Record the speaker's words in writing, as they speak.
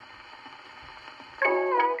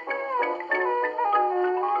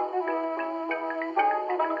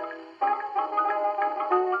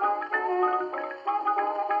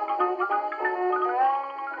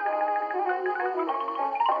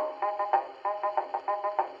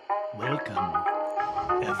Welcome,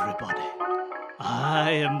 everybody. I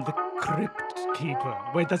am the Crypt Keeper.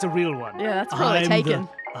 Wait, that's a real one. Yeah, that's probably I'm taken.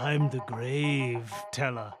 I'm the Grave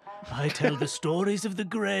Teller. I tell the stories of the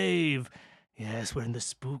grave. Yes, we're in the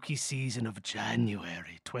spooky season of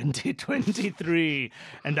January 2023,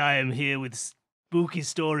 and I am here with spooky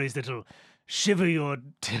stories that'll shiver your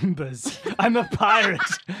timbers. I'm a pirate.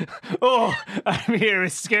 Oh, I'm here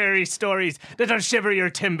with scary stories that'll shiver your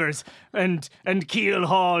timbers and keel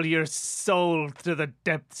haul your soul to the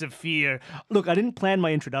depths of fear. Look, I didn't plan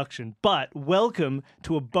my introduction, but welcome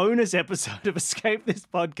to a bonus episode of Escape This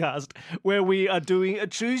Podcast, where we are doing a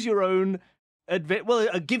choose your own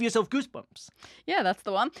give yourself goosebumps. Yeah, that's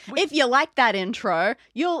the one. If you like that intro,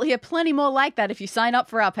 you'll hear plenty more like that if you sign up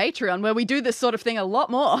for our Patreon, where we do this sort of thing a lot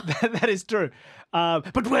more. That is true.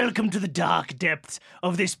 But welcome to the dark depths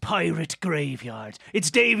of this pirate graveyard. It's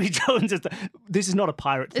Davy Jones. This is not a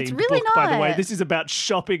pirate themed It's really book, by the way. not. This is about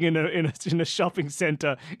shopping in a shopping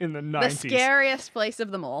center in the 90s. The scariest place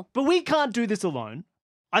of them all. But we can't do this alone.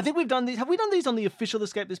 I think we've done these. Have we done these on the official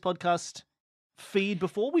Escape This Podcast feed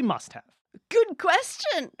before? We must have. Good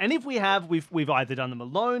question. And if we have, we've either done them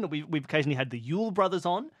alone or we've occasionally had the Yule brothers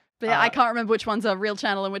on. But yeah, I can't remember which one's a real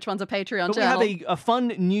channel and which one's a Patreon But channel. we have a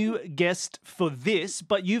fun new guest for this,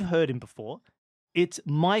 but you've heard him before. It's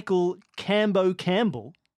Michael Cambo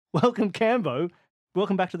Campbell. Welcome, Cambo.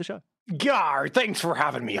 Welcome back to the show. Gar, thanks for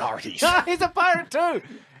having me, Hearties. He's a pirate too.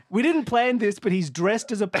 We didn't plan this, but he's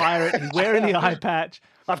dressed as a pirate. He's wearing the eye patch.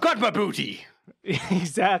 I've got my booty.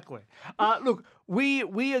 Exactly. Look, we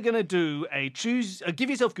are going to do a give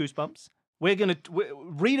yourself goosebumps. We're going to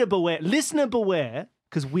reader beware, listener beware,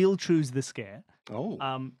 because we'll choose the scare.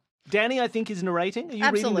 Oh. Danny, I think, is narrating. Are you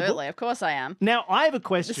reading the book? Absolutely, of course I am. Now, I have a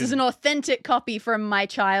question. This is an authentic copy from my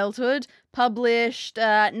childhood, published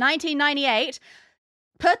 1998,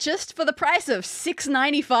 purchased for the price of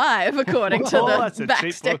 $6.95, according to that's the a back cheap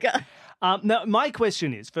book. sticker. Now, my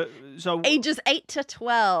question is Ages 8 to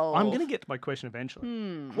 12. I'm going to get to my question eventually.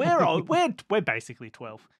 We're basically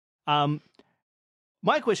 12.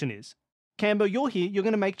 My question is, Cambo, you're here. You're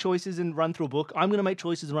going to make choices and run through a book. I'm going to make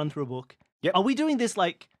choices and run through a book. Yep. Are we doing this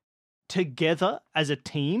like together as a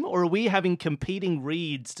team, or are we having competing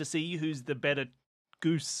reads to see who's the better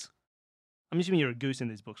goose? I'm assuming you're a goose in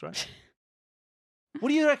these books, right? What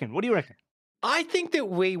do you reckon? I think that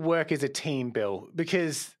we work as a team, Bill,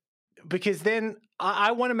 because then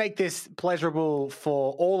I want to make this pleasurable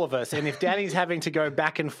for all of us. And if Danny's having to go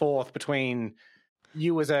back and forth between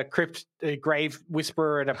you as a grave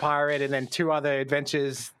whisperer and a pirate and then two other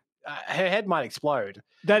adventures, her head might explode.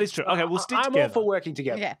 That is true. Okay, we'll stick I'm together. all for working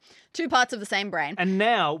together. Okay, two parts of the same brain. And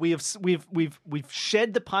now we've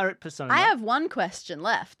shed the pirate persona. I have one question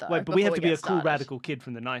left, though. Wait, but we have to be a before cool we get radical kid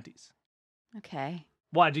from the 90s. started. Okay.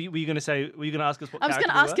 Why? Were you going to ask us what I was going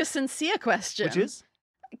to character we ask were? a sincere question. Which is?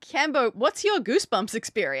 Cambo, what's your Goosebumps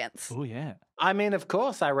experience? Oh, yeah. I mean, of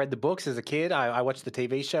course, I read the books as a kid. I watched the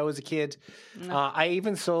TV show as a kid. I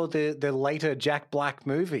even saw the later Jack Black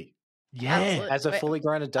movie Yeah. Absolutely. as a Wait, fully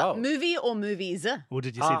grown adult. Movie or movies? Well,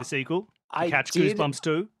 did you see the sequel? I Catch did. Goosebumps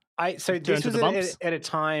 2? So Turn this to was the bumps? at a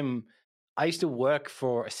time I used to work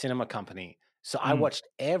for a cinema company, so I watched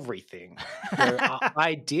everything. So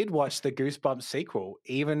I did watch the Goosebumps sequel,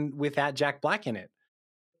 even without Jack Black in it.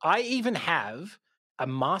 I even have a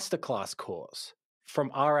masterclass course from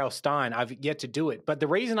R.L. Stein. I've yet to do it, but the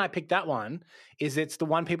reason I picked that one is it's the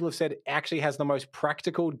one people have said actually has the most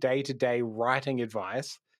practical day-to-day writing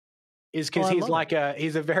advice. Is because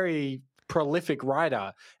he's a very prolific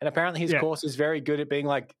writer, and apparently his course is very good at being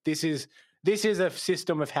like, this is a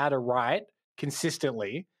system of how to write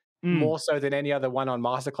consistently, more so than any other one on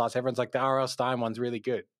Masterclass. Everyone's like, the R.L. Stein one's really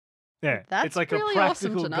good. Yeah. That's it's like really a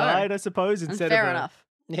awesome practical to know. guide, I suppose, And instead fair of enough.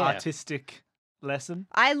 an Yeah. artistic lesson.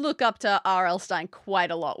 I look up to R.L. Stein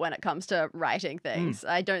quite a lot when it comes to writing things.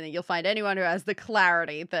 I don't think you'll find anyone who has the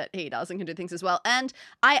clarity that he does and can do things as well. And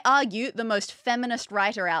I argue the most feminist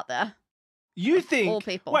writer out there. You think... all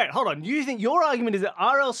people. Wait, hold on. You think your argument is that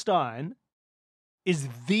R.L. Stein is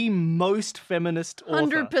the most feminist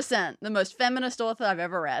author? 100%. The most feminist author I've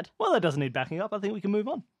ever read. Well, that doesn't need backing up. I think we can move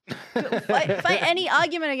on. Fight any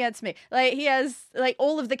argument against me. Like, he has like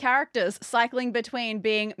all of the characters cycling between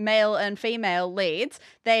being male and female leads.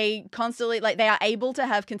 They constantly they are able to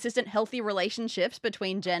have consistent healthy relationships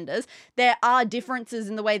between genders. There are differences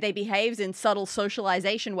in the way they behave in subtle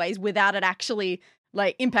socialization ways without it actually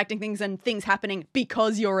like impacting things and things happening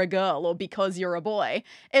because you're a girl or because you're a boy.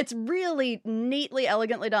 It's really neatly,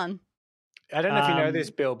 elegantly done. I don't know if you know this,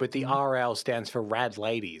 Bill, but the RL stands for Rad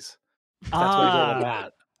Ladies. That's what it's all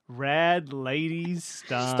about. Rad Ladies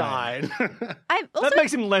Stein. Stein. I've also, That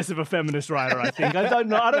makes him less of a feminist writer, I think. I don't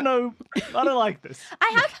know. I don't like this.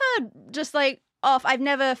 I have heard just like I've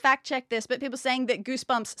never fact checked this, but people saying that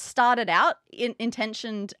Goosebumps started out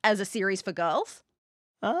intentioned as a series for girls,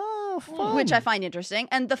 Oh, fun. which I find interesting.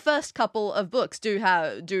 And the first couple of books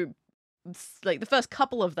the first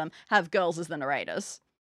couple of them have girls as the narrators.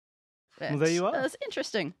 Well, there you are. That's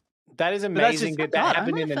interesting. That is that's amazing just- that God,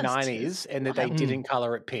 happened I'm in the on the fence 90s and that they Wow. didn't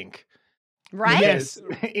color it pink. Right? Yes.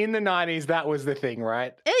 In the 90s, that was the thing,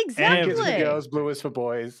 right? Exactly. Pink is for girls, blue is for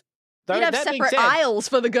boys. Though, You'd have that being separate said- aisles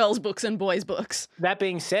for the girls' books and boys' books. That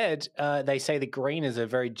being said, they say that green is a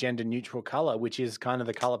very gender neutral color, which is kind of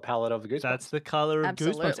the color palette of the Goosebumps. That's the color of Goosebumps.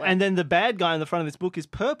 Absolutely. And then the bad guy in the front of this book is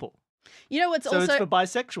purple. You know what's So also it's for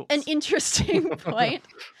bisexuals. an interesting point?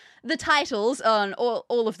 The titles on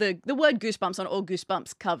all of the word Goosebumps on all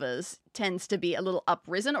Goosebumps covers tends to be a little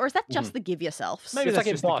uprisen, or is that just the give yourselves? Maybe It's that's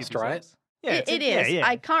like just the embossed, give right? yourselves. Yeah, It is. Yeah.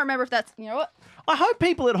 I can't remember if that's, you know what? I hope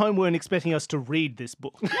people at home weren't expecting us to read this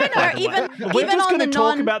book. No, by the way. even We're even just on going the to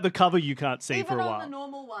talk non about the cover you can't see for even a on while. the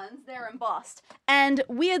normal ones, they're embossed. And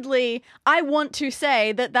weirdly, I want to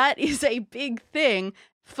say that is a big thing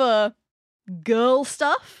for girl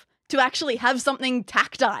stuff to actually have something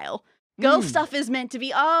tactile. Girl stuff is meant to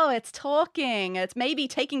be, it's talking. It's maybe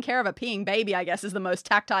taking care of a peeing baby, I guess, is the most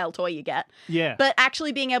tactile toy you get. Yeah. But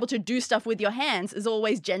actually being able to do stuff with your hands is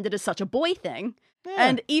always gendered as such a boy thing. Yeah.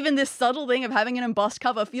 And even this subtle thing of having an embossed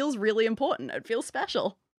cover feels really important. It feels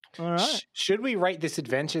special. All right. Should we rate this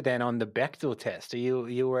adventure then on the Bechdel test? Are you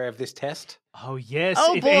aware of this test? Oh, yes.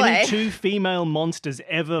 Oh, if boy. any two female monsters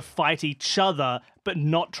ever fight each other but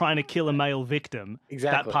not trying to kill a male victim,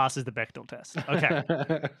 Exactly. that passes the Bechdel test.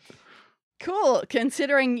 Okay. Cool.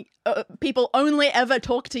 Considering people only ever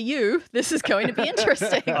talk to you, this is going to be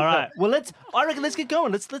interesting. All right. Well, I reckon let's get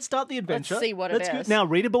going. Let's start the adventure. see what it is. Now,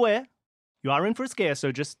 reader beware. You are in for a scare.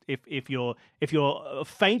 So just if you're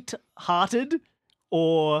faint-hearted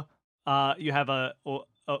or you have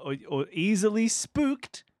or easily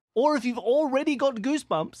spooked, or if you've already got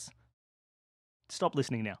goosebumps, stop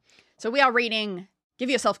listening now. So we are reading Give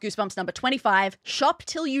Yourself Goosebumps number 25, Shop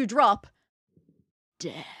Till You Drop,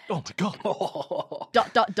 Dead. Oh my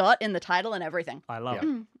god. ... in the title and everything. I love Yeah.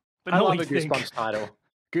 it. But I not love what a you think. Goosebumps title.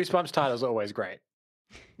 Goosebumps title's always great.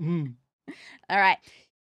 Mm. All right.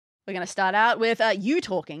 We're going to start out with you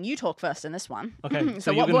talking. You talk first in this one. Okay, So,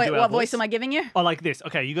 so you're what, gonna do our what voice voice? am I giving you? Oh, like this.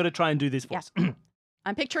 Okay, you got to try and do this Yeah. voice.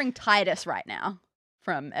 I'm picturing Titus right now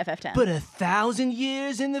from FF10. But 1,000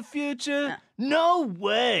 years in the future? No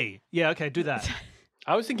way. Yeah, okay, do that.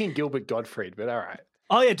 I was thinking Gilbert Gottfried, but all right.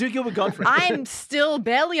 Oh yeah, do Gilbert Gottfried. I'm still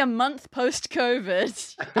barely a month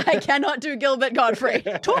post-COVID. I cannot do Gilbert Godfrey.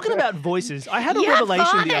 Talking about voices, I had a Your revelation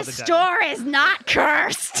the father's other day. store is not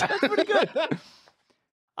cursed. That's pretty good.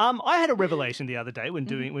 I had a revelation the other day when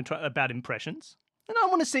about impressions, and I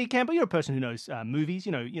want to see, Camper, you're a person who knows movies,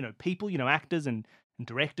 you know people, actors and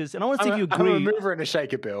directors, and I want to see if you I'm agree. a mover and a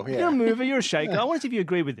shaker, Bill. Yeah. You're a mover, you're a shaker. I want to see if you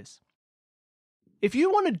agree with this. If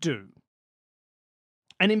you want to do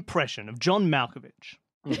an impression of John Malkovich,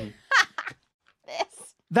 Mhm.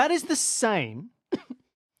 This. that is the same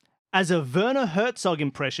as a Werner Herzog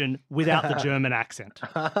impression without the German accent.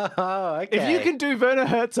 Oh, okay. If you can do Werner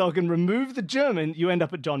Herzog and remove the German, you end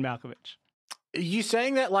up at John Malkovich. Are you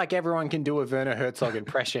saying that like everyone can do a Werner Herzog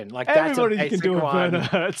impression? Like that's Everybody a can basic do a one. Werner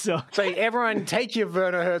Herzog. So everyone take your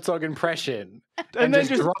Werner Herzog impression And then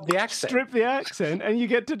just drop the accent. strip the accent and you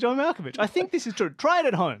get to John Malkovich. I think this is true. Try it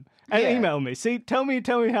at home and Yeah. email me. See, tell me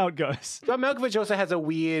how it goes. John Malkovich also has a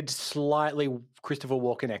weird, slightly Christopher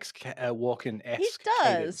Walken-esque He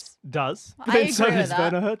does. Does. I But then so agree with does that.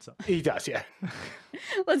 Werner Herzog. He does, yeah.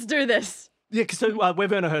 Let's do this. Yeah, so we're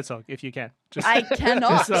Werner Herzog, if you can. Just, I cannot.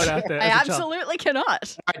 Just throw it out there I as a child. absolutely cannot.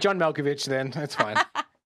 All right, John Malkovich then. That's fine.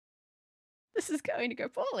 This is going to go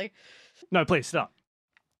poorly. No, please stop.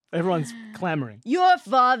 Everyone's clamoring. Your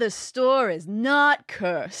father's store is not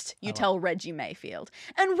cursed, you tell Reggie Mayfield,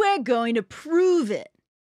 and we're going to prove it.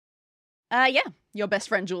 Yeah, your best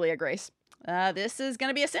friend Julie agrees. This is going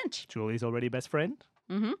to be a cinch. Julie's already best friend.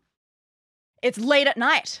 Mm-hmm. It's late at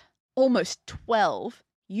night, almost 12.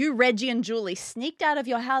 You, Reggie, and Julie sneaked out of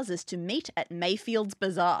your houses to meet at Mayfield's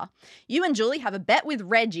Bazaar. You and Julie have a bet with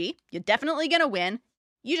Reggie. You're definitely going to win.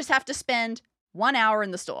 You just have to spend 1 hour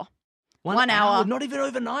in the store. 1 hour. Not even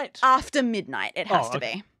overnight. After midnight, it has Oh, to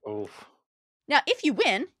okay. be. Oof. Now, if you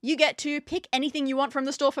win, you get to pick anything you want from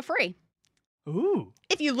the store for free. Ooh.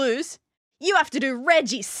 If you lose, you have to do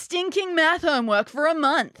Reggie's stinking math homework for a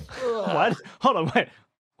month. Hold on, wait.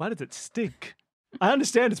 Why does it stink? I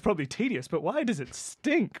understand it's probably tedious, but why does it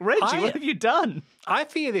stink? Reggie, what have you done? I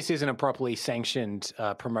fear this isn't a properly sanctioned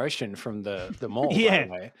promotion from the mall, by Yeah.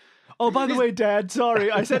 the way. Oh, by the way, Dad,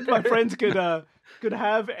 sorry. I said my friends could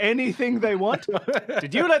have anything they want.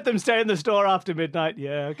 Did you let them stay in the store after midnight?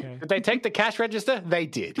 Yeah, okay. Did they take the cash register? They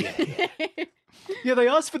did, yeah. Yeah, they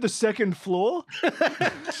asked for the second floor.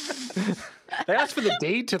 They asked for the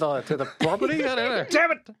deed to the property? I don't know.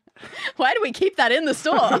 Damn it! Why do we keep that in the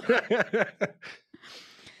store?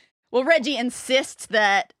 Well, Reggie insists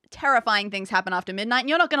that terrifying things happen after midnight and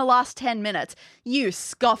you're not going to last 10 minutes. You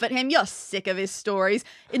scoff at him. You're sick of his stories.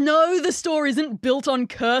 No, the store isn't built on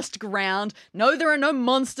cursed ground. No, there are no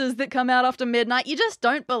monsters that come out after midnight. You just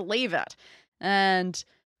don't believe it. And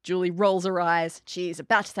Julie rolls her eyes. She's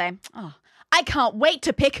about to say, oh, I can't wait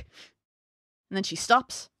to pick. And then she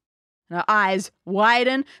stops. And her eyes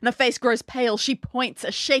widen and her face grows pale. She points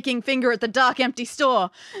a shaking finger at the dark, empty store.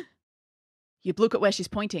 You look at where she's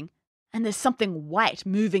pointing, and there's something white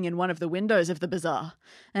moving in one of the windows of the bazaar.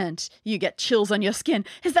 And you get chills on your skin.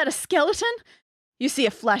 Is that a skeleton? You see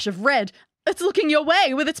a flash of red. It's looking your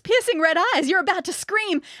way with its piercing red eyes. You're about to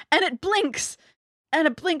scream, and it blinks. And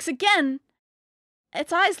it blinks again.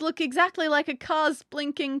 Its eyes look exactly like a car's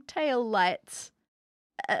blinking tail lights.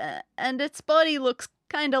 And its body looks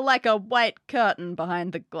kind of like a white curtain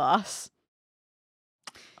behind the glass.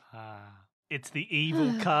 It's the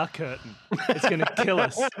evil car curtain. It's going to kill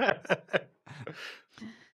us.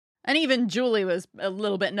 And even Julie was a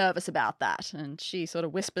little bit nervous about that. And she sort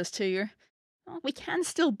of whispers to you, oh, we can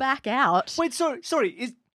still back out. Wait,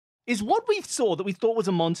 sorry. Is what we saw that we thought was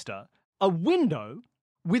a monster a window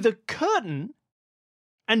with a curtain,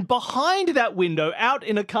 and behind that window, out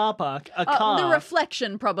in a car park, a car? The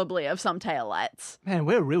reflection, probably, of some taillights. Man,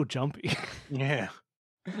 we're real jumpy. Yeah.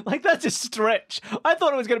 Like, that's a stretch. I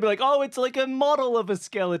thought it was going to be like, oh, it's like a model of a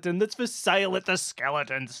skeleton that's for sale at the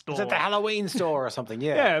skeleton store. It's at the Halloween store or something,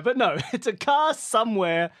 yeah. Yeah, but no, it's a car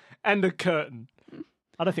somewhere and a curtain.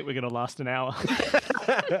 I don't think we're going to last an hour.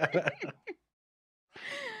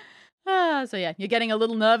 So yeah, you're getting a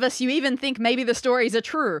little nervous. You even think maybe the stories are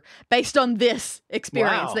true based on this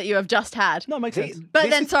experience Wow. that you have just had. No, it makes sense. But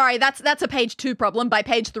then, sorry, that's a page 2 problem. By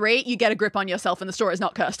page 3, you get a grip on yourself and the store is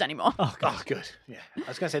not cursed anymore. Oh, God. Oh, good. Yeah. I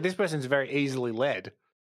was going to say, this person's very easily led.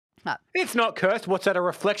 Ah. It's not cursed. What's that, a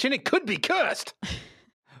reflection? It could be cursed.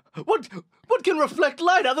 What can reflect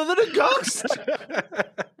light other than a ghost?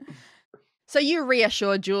 So you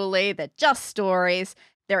reassure Julie they're just stories.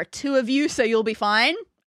 There are 2 of you, so you'll be fine.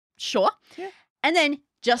 Sure. Yeah. And then,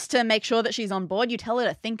 just to make sure that she's on board, you tell her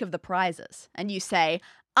to think of the prizes. And you say,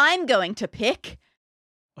 I'm going to pick.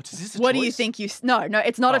 Oh, is this a What do you choice? think you... No,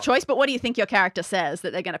 it's not a choice, but what do you think your character says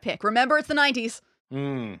that they're going to pick? Remember, it's the 90s.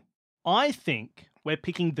 I think we're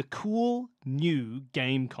picking the cool new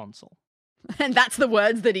game console. And that's the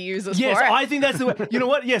words that he uses Yes, for it. I think that's the word. You know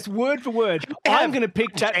what? Yes, word for word. I'm going to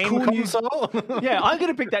pick that Game cool new... console? Yeah, I'm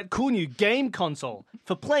going to pick that cool new game console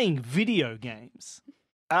for playing video games.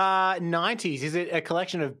 90s. Is it a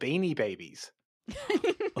collection of Beanie Babies?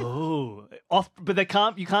 Oh, but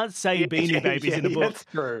you can't say Beanie Babies in a book. That's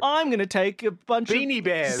true. I'm going to take a bunch Beanie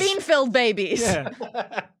Bears. Bean-filled babies.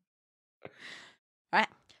 Yeah. Right.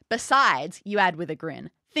 Besides, you add with a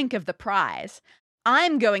grin, think of the prize.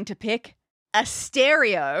 I'm going to pick a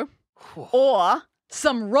stereo or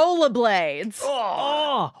some rollerblades.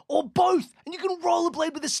 Oh, or both. And you can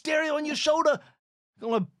rollerblade with a stereo on your shoulder.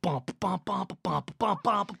 Going bump, bump, bump, bump, bump,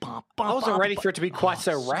 bump, bump. I wasn't ready for it to be quite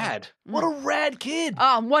so rad. What a rad kid.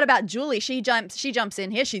 What about Julie? She jumps in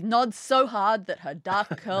here. She nods so hard that her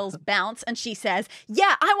dark curls bounce and she says,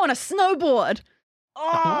 yeah, I want a snowboard.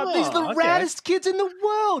 Oh, these are the okay. raddest kids in the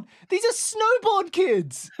world. These are snowboard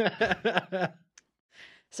kids.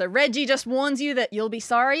 So Reggie just warns you that you'll be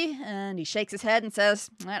sorry, and he shakes his head and says,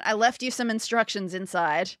 I left you some instructions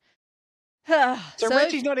inside. So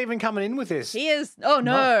Reggie's not even coming in with this. He is. Oh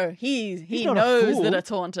no, he not a knows fool. that it's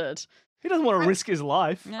haunted. He doesn't want to risk his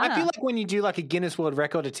life. I feel like when you do like a Guinness World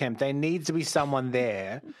Record attempt, there needs to be someone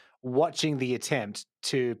there watching the attempt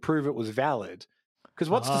to prove it was valid. Because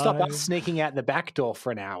what's to stop us sneaking out the back door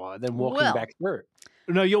for an hour, then walking back through?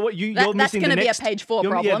 No, you're That's missing gonna the be a next... page 4 Yeah,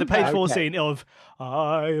 problem. the page 4 Okay. scene of,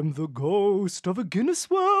 I am the ghost of a Guinness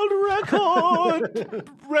World Record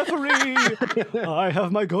referee. I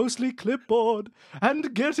have my ghostly clipboard,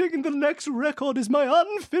 and getting the next record is my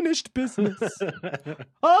unfinished business.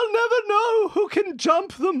 I'll never know who can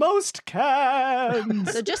jump the most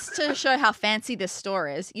cans. So just to show how fancy this store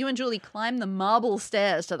is, you and Julie climb the marble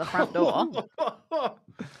stairs to the front door.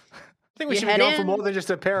 think we You should be head going for in. more than just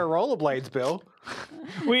a pair of rollerblades, Bill.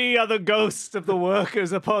 We are the ghosts of the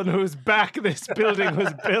workers upon whose back this building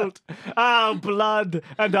was built. Our blood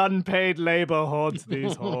and unpaid labor haunts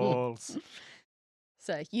these halls.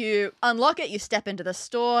 So you unlock it, you step into the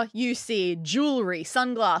store, you see jewelry,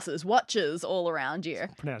 sunglasses, watches all around you.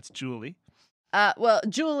 Pronounced Julie. Well,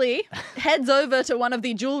 Julie heads over to one of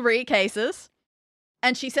the jewelry cases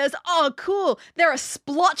and she says, "Oh, cool, there are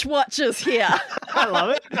splotch watches here." I love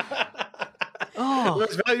it. Oh,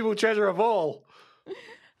 Most valuable treasure of all.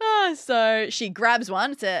 So she grabs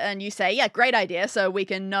one and you say, "Yeah, great idea, so we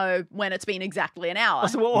can know when it's been exactly an hour."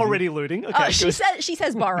 so we're already looting. Okay, She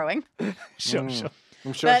says borrowing. sure, sure.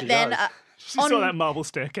 I'm sure But she then does. She saw that marble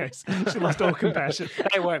staircase. She lost all compassion.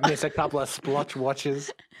 They won't miss a couple of splotch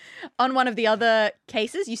watches. On one of the other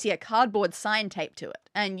cases, you see a cardboard sign taped to it.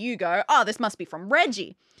 And you go, "Oh, this must be from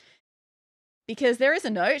Reggie." Because there is a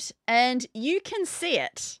note and you can see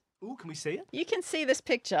it. Ooh, can we see it? You can see this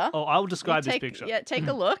picture. Oh, I will describe this Take- picture. Yeah, take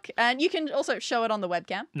a look. And you can also show it on the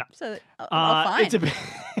webcam. No. So that I'll find.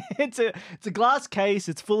 It's a glass case.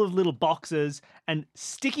 It's full of little boxes and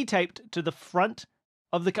sticky taped to the front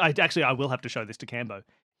of the. Actually, I will have to show this to Cambo.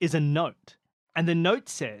 Is a note, and the note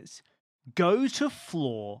says, "Go to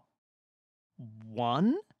floor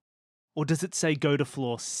 1," or does it say "Go to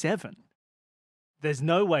floor 7"? There's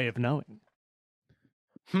no way of knowing.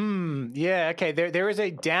 Yeah, okay. There is a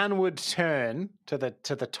downward turn to the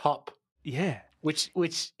top, Yeah, which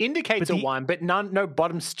indicates But a the- 1, but no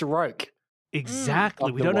bottom stroke. exactly.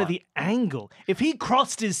 Of We the don't know one. the angle. If he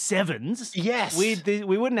crossed his 7s, Yes. we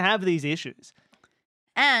wouldn't have these issues.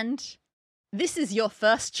 And this is your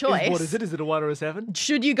first choice. What is it? Is it a 1 or a 7?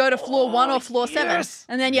 Should you go to floor 1 or floor 7? yes.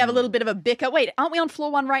 And then you have a little bit of a bicker. Wait, aren't we on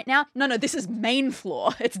floor 1 right now? No, this is main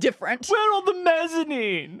floor. It's different. We're on the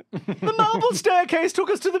mezzanine. The marble staircase took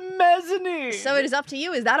us to the mezzanine. So it is up to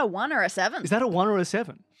you. Is that a 1 or a 7? Is that a 1 or a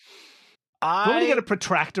 7? Do you want me to get a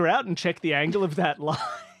protractor out and check the angle of that line?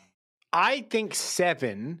 I think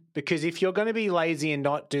 7, because if you're going to be lazy and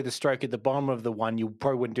not do the stroke at the bottom of the 1, you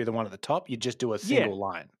probably wouldn't do the one at the top. You'd just do a single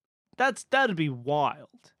line. That'd be wild.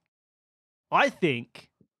 I think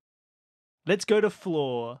let's go to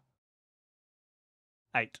floor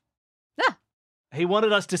 8. Ah. He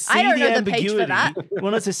wanted us to see I don't the know the page for ambiguity. that. He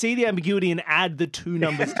wanted us to see the ambiguity and add the two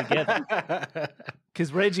numbers together.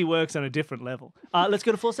 Because Reggie works on a different level. Let's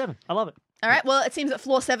go to floor 7. I love it. All right, well, it seems that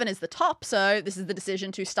floor 7 is the top, so this is the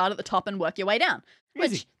decision to start at the top and work your way down.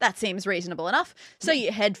 Which, Easy. that seems reasonable enough. So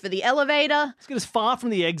you head for the elevator. Let's get as far from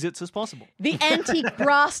the exits as possible. The antique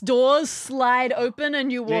brass doors slide open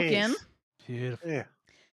and you walk in. Beautiful. Yeah.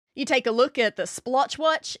 You take a look at the splotch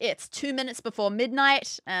watch. It's 2 minutes before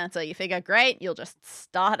midnight. And so you figure, great, you'll just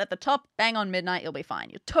start at the top, bang on midnight, you'll be fine.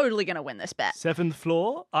 You're totally going to win this bet. 7th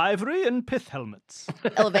floor, ivory and pith helmets.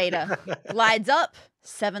 Elevator glides up,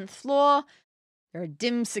 7th floor. There are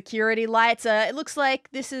dim security lights. It looks like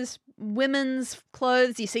this is women's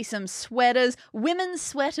clothes. You see some sweaters, women's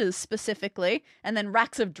sweaters specifically, and then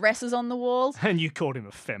racks of dresses on the walls. And you called him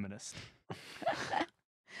a feminist.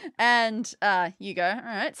 And you go, all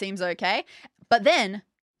right, seems okay. But then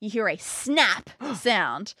you hear a snap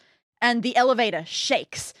sound and the elevator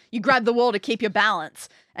shakes. You grab the wall to keep your balance.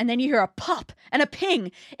 And then you hear a pop and a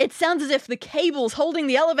ping. It sounds as if the cables holding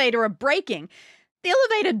the elevator are breaking. The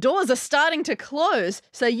elevator doors are starting to close.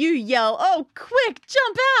 So you yell, "Oh, quick,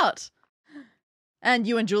 jump out." And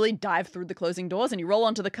you and Julie dive through the closing doors and you roll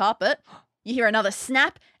onto the carpet. You hear another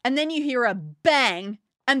snap and then you hear a bang.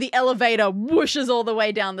 And the elevator whooshes all the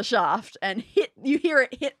way down the shaft and you hear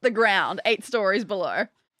it hit the ground 8 stories below.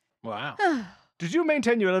 Wow. Did you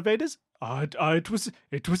maintain your elevators? It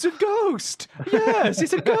was a ghost. Yes,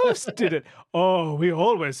 it's a ghost did it. Oh, we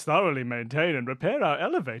always thoroughly maintain and repair our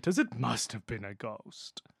elevators. It must have been a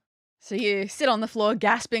ghost. So you sit on the floor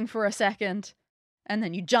gasping for a second and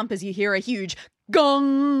then you jump as you hear a huge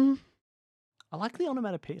gong I like the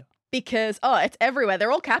onomatopoeia. because, it's everywhere.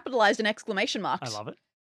 They're all capitalized in exclamation marks. I love it.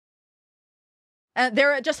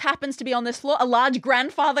 There just happens to be on this floor a large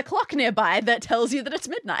grandfather clock nearby that tells you that it's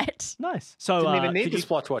midnight. Nice. So Didn't even need could, the you,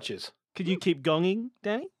 splotch watches. could you keep gonging,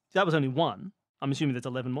 Danny? That was only 1. I'm assuming there's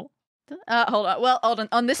 11 more. Hold on. Well, hold on.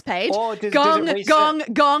 On this page, Or does gong, it reset? gong,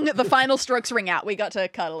 gong. The final strokes ring out. We got to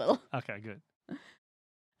cut a little. Okay, good.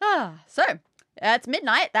 So it's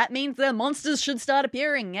midnight. That means the monsters should start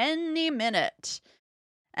appearing any minute.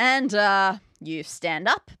 And you stand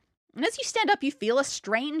up. And as you stand up, you feel a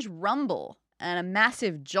strange rumble and a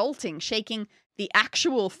massive jolting shaking the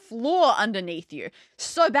actual floor underneath you.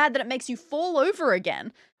 So bad that it makes you fall over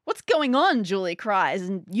again. What's going on? Julie cries,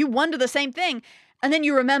 and you wonder the same thing. And then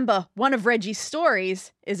you remember one of Reggie's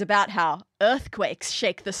stories is about how earthquakes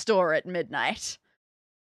shake the store at midnight.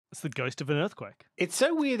 It's the ghost of an earthquake. It's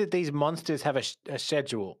so weird that these monsters have a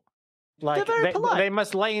schedule. Like They're very polite. they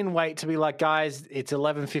must lay in wait to be like, guys, it's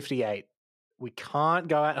 11:58. We can't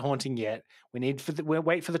go out haunting yet. We'll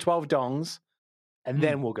wait for the 12 dongs, and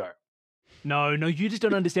then we'll go. No, you just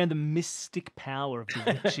don't understand the mystic power of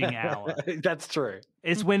the witching hour. That's true.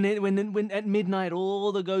 It's when at midnight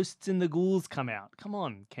all the ghosts and the ghouls come out. Come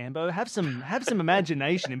on, Cambo, have some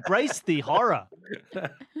imagination. Embrace the horror.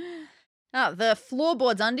 Oh, the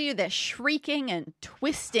floorboards under you, they're shrieking and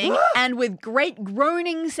twisting, and with great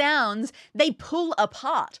groaning sounds, they pull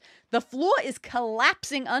apart. The floor is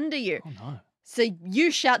collapsing under you. Oh no. So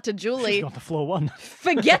you shout to Julie, She's got the floor one.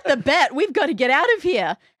 forget the bet, we've got to get out of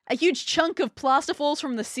here. A huge chunk of plaster falls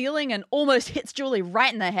from the ceiling and almost hits Julie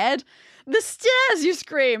right in the head. The stairs, you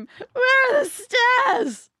scream. Where are the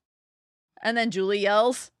stairs? And then Julie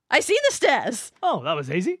yells, I see the stairs. Oh, that was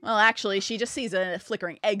easy. Well, actually, she just sees a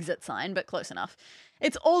flickering exit sign, but close enough.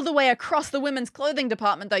 It's all the way across the women's clothing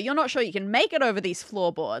department, though. You're not sure you can make it over these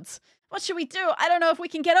floorboards. What should we do? I don't know if we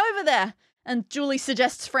can get over there. And Julie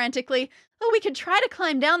suggests frantically, oh, we could try to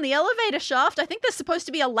climb down the elevator shaft. I think there's supposed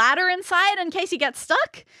to be a ladder inside in case you get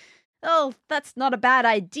stuck. Oh, that's not a bad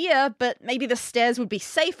idea, but maybe the stairs would be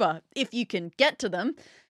safer if you can get to them.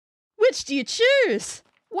 Which do you choose?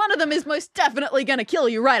 One of them is most definitely going to kill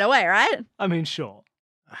you right away, right? I mean, sure.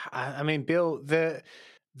 I mean, Bill, the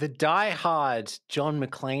die-hard John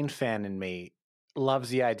McClane fan in me loves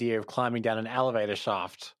the idea of climbing down an elevator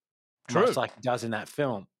shaft, True. much like he does in that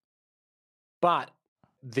film. But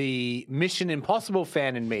the Mission Impossible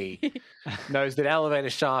fan in me knows that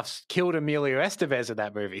elevator shafts killed Emilio Estevez in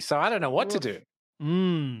that movie, so I don't know what to do.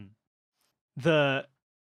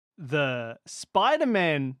 The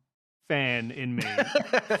Spider-Man fan in me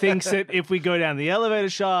thinks that if we go down the elevator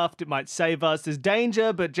shaft, it might save us. There's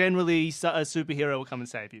danger, but generally a superhero will come and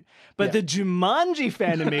save you. But the Jumanji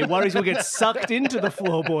fan in me worries we'll get sucked into the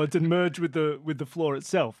floorboards and merge with the floor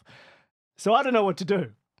itself. So I don't know what to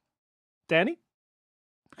do. Danny?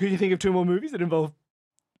 Could you think of two more movies that involve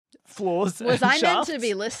floors Was and I meant shafts? to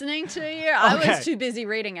be listening to you? I Okay. was too busy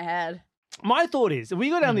reading ahead. My thought is, if we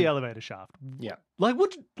go down the elevator shaft, Yeah.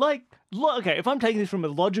 okay, if I'm taking this from a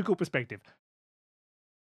logical perspective,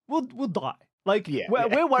 we'll die.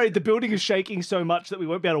 We're worried the building is shaking so much that we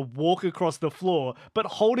won't be able to walk across the floor, but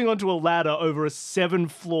holding onto a ladder over a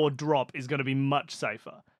 7-floor drop is going to be much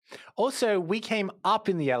safer. Also, we came up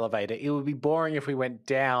in the elevator. It would be boring if we went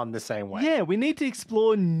down the same way. Yeah, we need to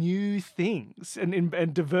explore new things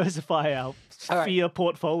and diversify our sphere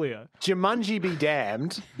portfolio. Jumanji be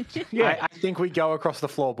damned. Yeah. I think we go across the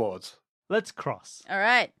floorboards. Let's cross. All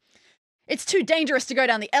right. It's too dangerous to go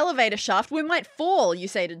down the elevator shaft. We might fall, you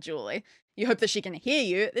say to Julie. You hope that she can hear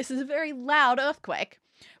you. This is a very loud earthquake.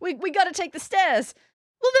 We got to take the stairs.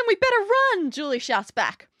 Well, then we better run, Julie shouts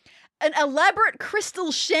back. An elaborate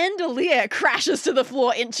crystal chandelier crashes to the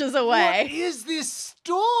floor inches away. What is this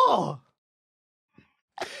store?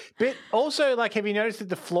 But also, have you noticed that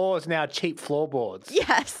the floor is now cheap floorboards?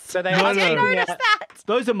 Yes. So they I are did taking notice out- that.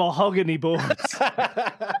 Those are mahogany boards.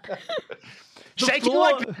 Shaking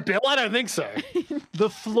floor- like that, Bill? I don't think so. The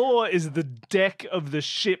floor is the deck of the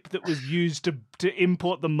ship that was used to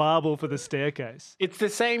import the marble for the staircase. It's the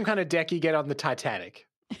same kind of deck you get on the Titanic.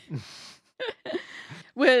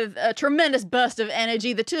 With a tremendous burst of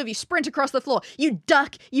energy, the two of you sprint across the floor. You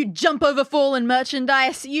duck, you jump over fallen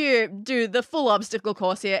merchandise, you do the full obstacle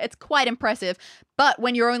course here. It's quite impressive. But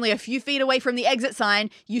when you're only a few feet away from the exit sign,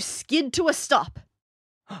 you skid to a stop.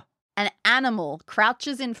 An animal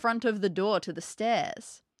crouches in front of the door to the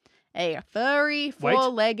stairs. A furry,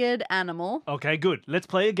 four-legged animal. Okay, good. Let's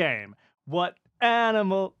play a game. What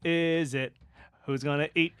animal is it? Who's going to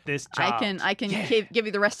eat this child? I can give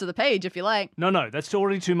you the rest of the page if you like. No, that's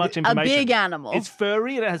already too much information. A big animal. It's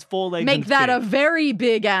furry and it has 4 legs. Make and that a big. very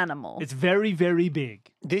big animal. It's very, very big.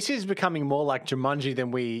 This is becoming more like Jumanji than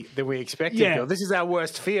we expected, Yeah. Bill. This is our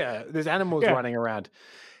worst fear. There's animals running around.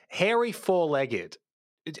 Hairy, four-legged.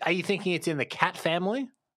 Are you thinking it's in the cat family?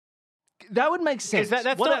 That would make sense. That's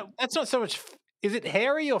not so much. Is it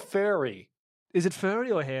hairy or furry? Is it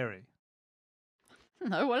furry or hairy?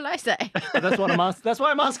 No, what did I say? That's what I'm asking. That's why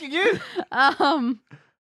I'm asking you. Furry.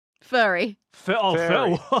 Furry.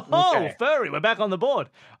 Furry. Oh, Okay. furry. We're back on the board.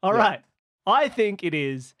 All right. I think it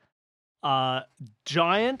is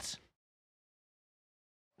giant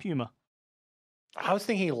puma. I was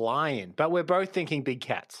thinking lion, but we're both thinking big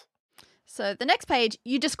cats. So the next page,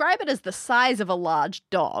 you describe it as the size of a large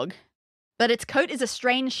dog, but its coat is a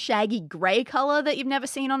strange shaggy grey colour that you've never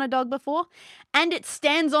seen on a dog before, and it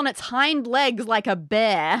stands on its hind legs like a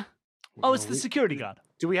bear. Oh, it's the security guard.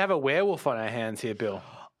 Do we have a werewolf on our hands here, Bill?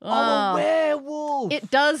 Oh, a werewolf! It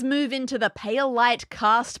does move into the pale light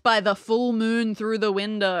cast by the full moon through the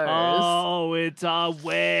windows. Oh, it's a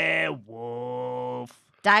werewolf.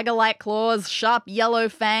 Dagger-like claws, sharp yellow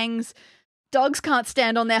fangs. Dogs can't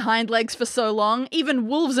stand on their hind legs for so long. Even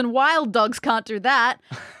wolves and wild dogs can't do that.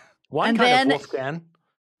 One And kind then- of wolf can.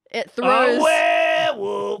 It A throws...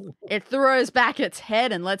 werewolf! It throws back its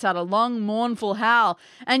head and lets out a long, mournful howl,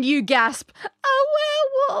 and you gasp, "A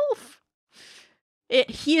werewolf!" It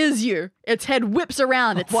hears you. Its head whips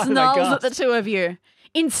around. It Why did I snarls at the gasp? two of you.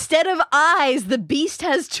 Instead of eyes, the beast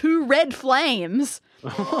has 2 red flames.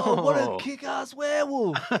 Oh, what a kick-ass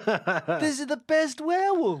werewolf! This is the best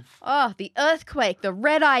werewolf. Oh, the earthquake, the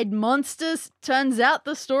red-eyed monsters. Turns out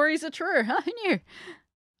the stories are true. Huh? Who knew?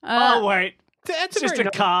 Oh, wait. That's It's just a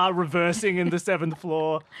car reversing in the 7th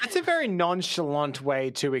floor. That's a very nonchalant way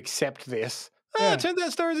to accept this. Oh, Yeah. it turns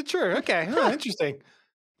out stories are true. Okay, oh, interesting.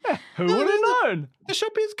 Who would have known? The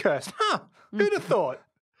shop is cursed. Huh? Who'd have thought?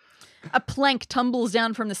 A plank tumbles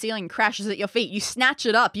down from the ceiling and crashes at your feet. You snatch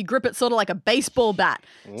it up. You grip it sort of like a baseball bat.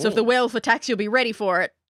 So if the werewolf attacks, you'll be ready for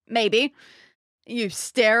it. Maybe. You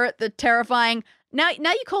stare at the terrifying... Now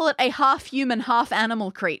you call it a half-human,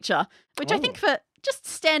 half-animal creature, which I think for just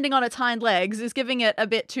standing on its hind legs is giving it a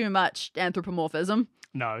bit too much anthropomorphism.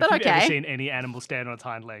 No, But if you've ever okay. seen any animal stand on its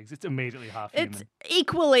hind legs, it's immediately half human. It's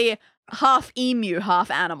equally half emu,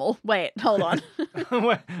 half animal. Wait, hold on.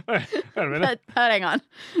 wait a minute. Hang on.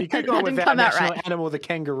 You could That go with didn't that come out national right. animal, the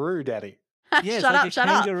kangaroo, Daddy. Yeah, it's shut like up, a shut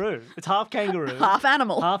up. kangaroo. It's half kangaroo, Half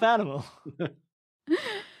animal. half animal.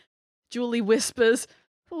 Julie whispers,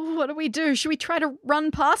 "What do we do? Should we try to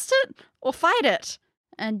run past it or fight it?"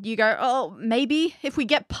 And you go, "Oh, maybe if we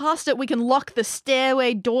get past it, we can lock the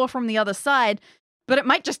stairway door from the other side, but it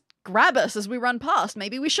might just grab us as we run past.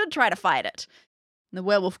 Maybe we should try to fight it." And the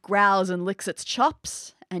werewolf growls and licks its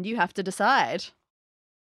chops, and you have to decide.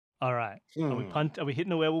 All right. Are we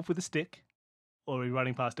hitting a werewolf with a stick, or are we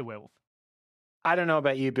running past a werewolf? I don't know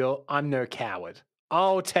about you, Bill. I'm no coward.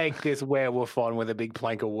 I'll take this werewolf on with a big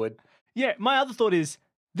plank of wood. Yeah, my other thought is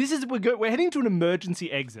we're heading to an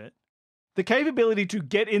emergency exit. The capability to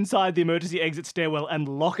get inside the emergency exit stairwell and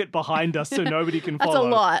lock it behind us so nobody can That's a follow.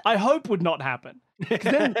 lot. I hope would not happen. 'Cause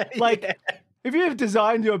then, like, if you have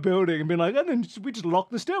designed your building and been like, and then we just lock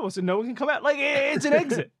the stairwell so no one can come out, like, it's an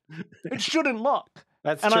exit. It shouldn't lock.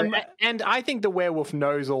 That's And true. And I think the werewolf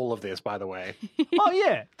knows all of this, by the way. Oh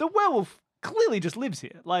yeah, the werewolf clearly just lives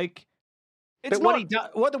here. Like, it's But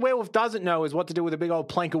what the werewolf doesn't know is what to do with a big old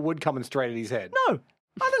plank of wood coming straight at his head. No,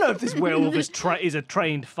 I don't know if this werewolf is a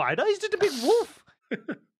trained fighter. He's just a big wolf,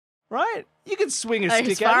 right? You can swing a stick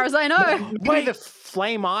As at far him. as I know. Wait, the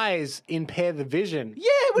flame eyes impair the vision. Yeah,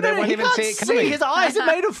 we They don't. won't He even can't see it see. coming. His eyes are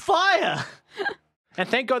made of fire. And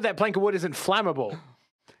thank God that plank of wood isn't flammable.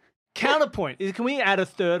 Counterpoint is, can we add a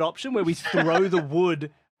third option where we throw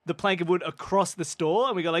the plank of wood across the store,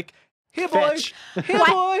 and we go like, "Here, boy, Fetch. here, Why-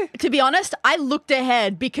 boy." To be honest, I looked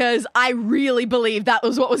ahead because I really believed that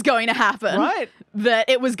was what was going to happen. Right. That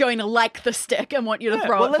it was going to like the stick and want you to Yeah,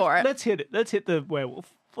 throw well, it for it. Let's hit it. Let's hit the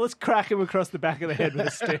werewolf. Let's crack him across the back of the head with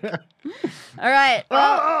a stick. All right.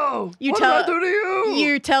 Well, Oh, you what tell- did I do to you?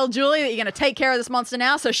 you tell Julie that you're going to take care of this monster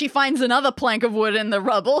now, so she finds another plank of wood in the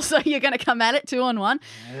rubble, so you're going to come at it 2-on-1.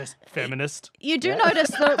 Yes, feminist. You do notice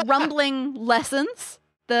the rumbling lessens.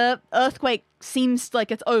 The earthquake seems like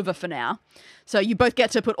it's over for now. So you both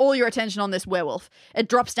get to put all your attention on this werewolf. It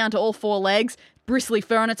drops down to all 4 legs. Bristly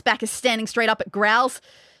fur on its back is standing straight up. It growls.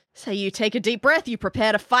 So you take a deep breath. You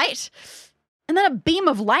prepare to fight. And then a beam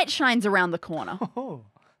of light shines around the corner. Oh.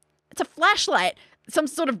 It's a flashlight. Some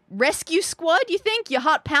sort of rescue squad, you think? Your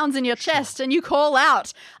heart pounds in your chest and you call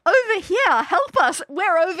out, "Over here! Help us!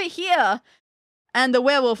 We're over here!" And the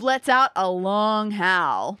werewolf lets out a long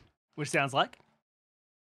howl. Which sounds like?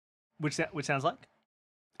 Which sounds like?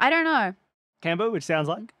 I don't know. Cambo, which sounds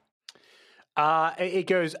like? It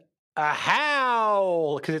goes a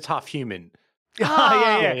howl because it's half human.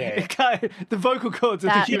 Oh, yeah. yeah. It kind the vocal cords of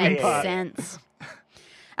the That human makes part. sense.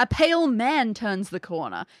 A pale man turns the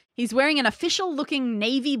corner. He's wearing an official-looking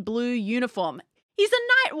navy blue uniform. He's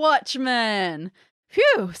a night watchman.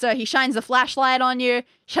 Phew. So he shines a flashlight on you,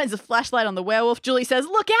 shines a flashlight on the werewolf. Julie says,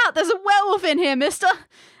 "Look out, there's a werewolf in here, mister."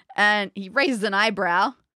 And he raises an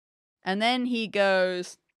eyebrow. And then he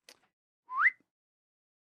goes,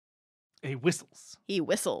 He whistles. he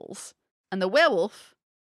whistles. And the werewolf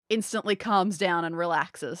instantly calms down and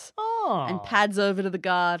relaxes Oh. and pads over to the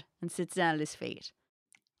guard and sits down at his feet.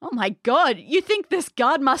 Oh my god, you think this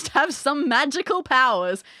guard must have some magical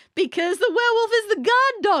powers because the werewolf is the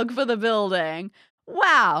guard dog for the building.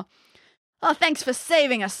 Wow. Oh, thanks for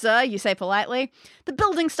saving us, sir, you say politely. The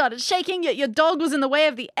building started shaking, yet your dog was in the way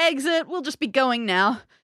of the exit. We'll just be going now.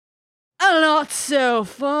 Not so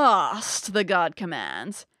fast, the guard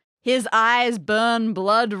commands. His eyes burn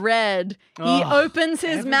blood red. He opens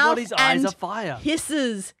his mouth Everybody's eyes and are fire.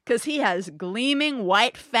 hisses because he has gleaming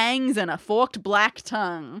white fangs and a forked black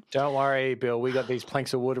tongue. Don't worry, Bill. We got these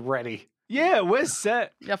planks of wood ready. Yeah, we're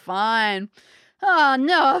set. You're fine. Oh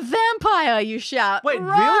no, a vampire, you shout. Wait,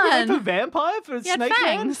 Run! really? We went for vampire for He had Snake Man?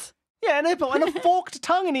 fangs. Yeah, and a forked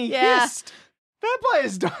tongue, and he Yeah. hissed.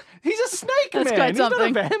 Vampires don't. He's a snake That's man. quite He's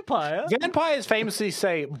something. not a vampire. Vampires famously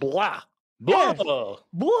say blah. Yeah. Blah.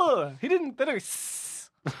 Blah. He didn't. They don't. Sss.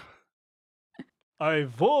 I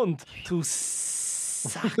want to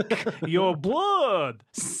suck your blood.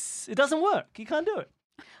 Sss. It doesn't work. You can't do it.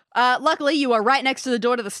 Luckily, you are right next to the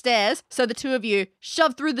door to the stairs, so the two of you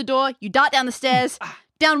shove through the door, you dart down the stairs,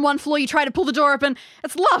 down one floor, you try to pull the door open,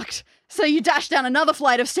 it's locked, so you dash down another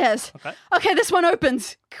flight of stairs. Okay, this one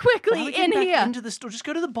opens. Quickly, Why are we getting in back here. into the store. Just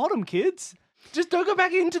go to the bottom, kids. Just don't go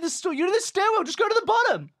back into the store. You're in the stairwell. Just go to the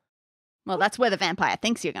bottom. Well, that's where the vampire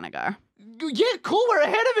thinks you're gonna go. Yeah, cool. We're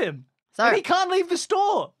ahead of him. So, And he can't leave the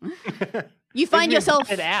store. you find yourself...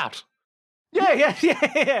 Get out.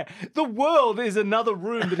 Yeah. The world is another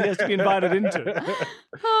room that he has to be invited into.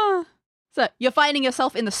 So, you're finding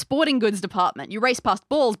yourself in the sporting goods department. You race past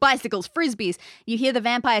balls, bicycles, frisbees. You hear the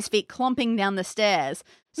vampire's feet clomping down the stairs.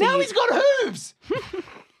 So Now you, he's got hooves.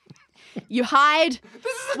 you hide.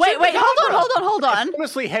 This is a Wait, chupacabra. hold on.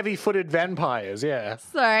 Honestly, heavy-footed vampires, yeah.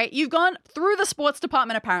 Sorry, you've gone through the sports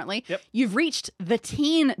department apparently. Yep. You've reached the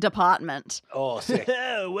teen department. Oh, sick.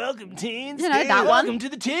 Welcome, teens. You know, that one. Welcome to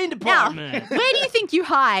the teen Now, department. where do you think you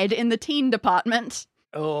hide in the teen department?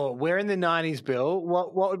 Oh, we're in the 90s, Bill.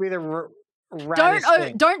 What would be the raddest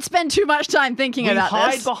thing? Don't spend too much time thinking We about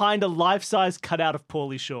hide this. behind a life-size cutout of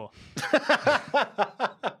Paulie Shaw.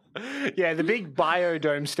 Yeah, the big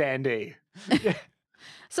biodome standee.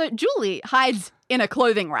 So Julie hides in a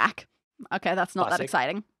clothing rack. Okay, that's not that Classic.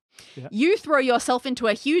 exciting. Yeah. You throw yourself into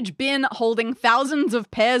a huge bin holding thousands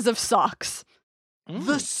of pairs of socks.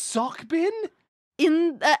 The sock bin?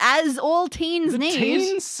 As all teens The need.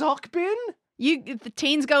 teen sock bin? The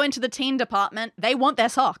teens go into the teen department. They want their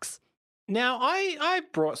socks. Now, I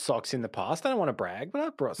brought socks in the past. I don't want to brag, but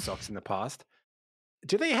I've brought socks in the past.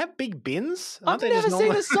 Do they have big bins? I've Aren't they never just seen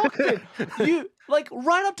normal- a sock bin. You, like,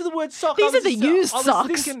 right up to the word sock. These I are the used I was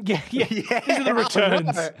socks. Thinking, yeah. Yeah, These are the I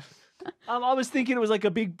returns. know. I was thinking it was like a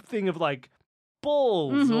big thing of like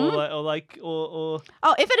balls Mhm. or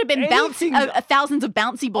Oh, if it had been Anything- thousands of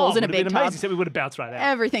bouncy balls in a would have big been tub, amazing. Except we would have bounced right out.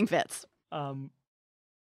 everything fits. Yeah,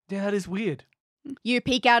 that is weird. You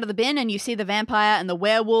peek out of the bin and you see the vampire and the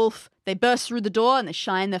werewolf. They burst through the door and they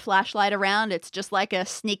shine their flashlight around. It's just like a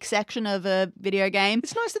sneak section of a video game.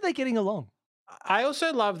 It's nice that they're getting along. I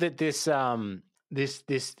also love that this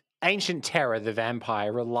ancient terror, the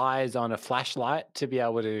vampire, relies on a flashlight to be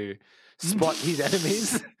able to spot his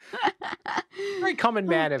enemies. Very common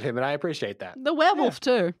man of him, and I appreciate that. The werewolf,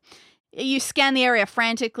 too. You scan the area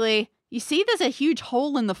frantically. You see there's a huge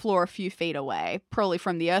hole in the floor a few feet away, probably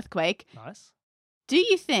from the earthquake. Nice. Do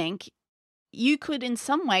you think you could in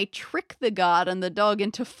some way trick the guard and the dog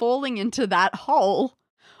into falling into that hole?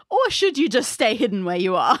 Or should you just stay hidden where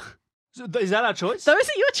you are? So is that our choice? Those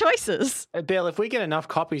are your choices. Bill, if we get enough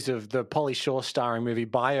copies of the Pauly Shore starring movie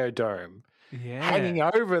Biodome yeah. hanging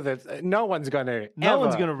over no one's going to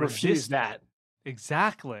refuse resist that.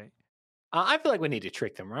 Exactly. I feel like we need to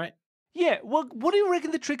trick them, right? Yeah. Well, what do you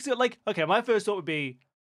reckon the tricks are? Like, okay, my first thought would be,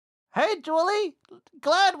 hey, Julie,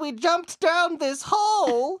 glad we jumped down this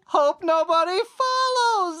hole. Hope nobody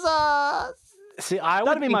follows us. See, I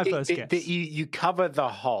That'd would be my think first that, guess. that you cover the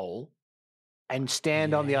hole and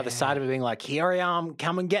stand on the other side of it being like, here I am,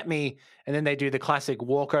 come and get me. And then they do the classic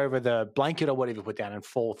walk over the blanket or whatever you put down and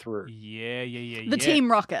fall through. Yeah. The Team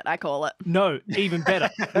Rocket, I call it. No, even better.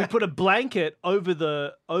 We put a blanket over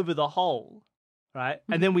the hole, right?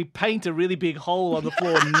 And then we paint a really big hole on the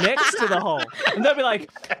floor next to the hole. And they'll be like,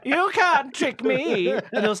 you can't trick me. And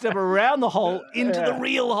they'll step around the hole into the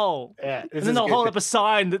real hole. Yeah, And then they'll hold up a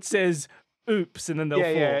sign that says, oops, and then they'll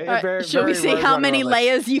fall. Yeah. All right, Very- should we very see Road how Runner many on that.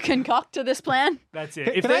 layers you concoct to this plan? That's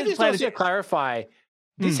it. Can I just plan also is clarify?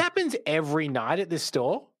 This happens every night at this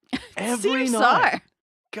store? every Seems night. so.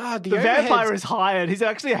 God, The vampire is hired. He's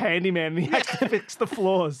actually a handyman. And he has to fix the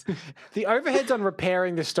floors. The overheads on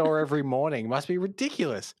repairing the store every morning must be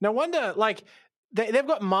ridiculous. No wonder, like, they've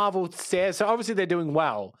got Marvel stairs, so obviously they're doing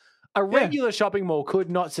well. A regular shopping mall could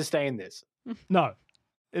not sustain this. No.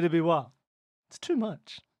 it'd be wild. It's too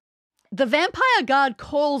much. The vampire guard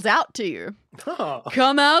calls out to you. Oh.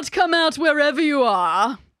 Come out, wherever you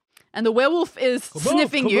are. And the werewolf is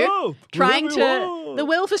sniffing you, the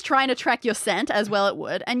werewolf is trying to track your scent, as well it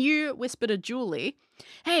would, and you whisper to Julie,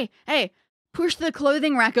 hey, push the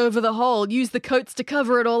clothing rack over the hole, use the coats to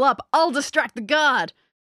cover it all up, I'll distract the guard.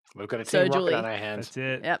 We've got a So, team rocket Julie. on our hands. That's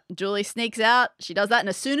it. Yep, Julie sneaks out, she does that, and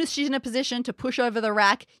as soon as she's in a position to push over the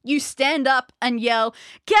rack, you stand up and yell,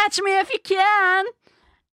 catch me if you can!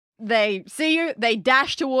 They see you, they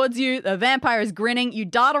dash towards you, the vampire is grinning, you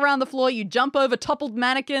dart around the floor, you jump over toppled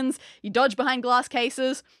mannequins, you dodge behind glass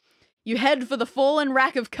cases, you head for the fallen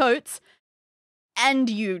rack of coats,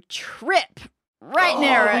 and you trip right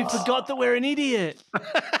near We it. forgot that we're an idiot.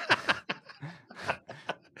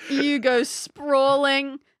 You go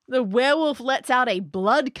sprawling. The werewolf lets out a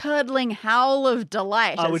blood-curdling howl of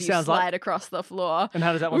delight as which you sounds slide like- across the floor. And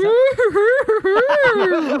how does that one sound?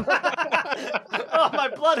 Oh, my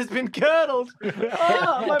blood has been curdled.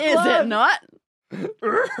 Oh, my Is it not?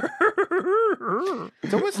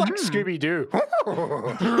 It's almost like Scooby Doo.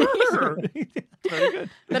 Very good.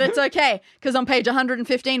 But it's okay, because on page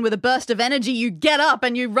 115, with a burst of energy, you get up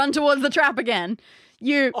and you run towards the trap again.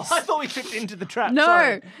 You Oh, I thought we tripped into the trap. No,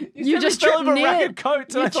 Sorry. you said just we fell tripped over near- a rack of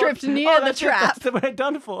coats. and you I thought, tripped near the that's it, trap. That's what we're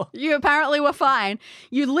done for. You apparently were fine.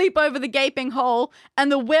 You leap over the gaping hole,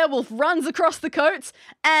 and the werewolf runs across the coats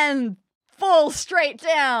and falls straight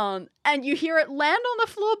down. And you hear it land on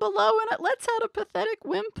the floor below, and it lets out a pathetic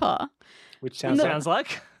whimper. Which sounds Sounds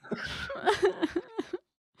like.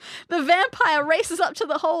 The vampire races up to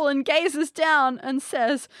the hole and gazes down and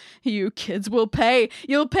says, "You kids will pay.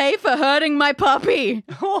 You'll pay for hurting my puppy."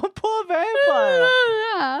 Oh, poor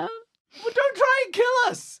vampire. Well, don't try and kill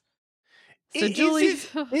us. So Julie,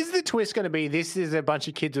 Is the twist going to be this is a bunch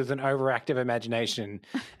of kids with an overactive imagination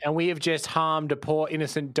and we have just harmed a poor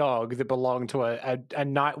innocent dog that belonged to a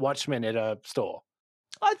night watchman at a store?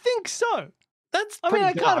 I think so. That's I mean, pretty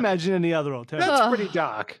I can't dark. imagine any other alternative. That's Ugh. pretty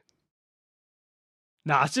dark.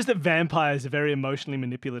 Nah, it's just that vampires are very emotionally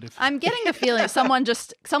manipulative. I'm getting the feeling someone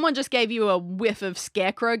just gave you a whiff of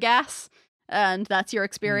scarecrow gas, and that's your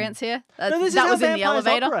experience here. No, this is that how was in the vampires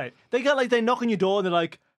elevator. operate. They knock on your door and they're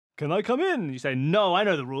like, "Can I come in?" And you say, "No, I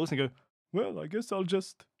know the rules." And you go, "Well, I guess I'll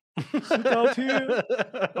just sit out here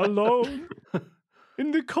alone in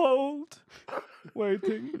the cold,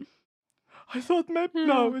 waiting. I thought maybe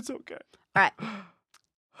no, it's okay." All right.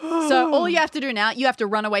 So all you have to do now, you have to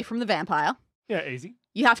run away from the vampire. Yeah, easy.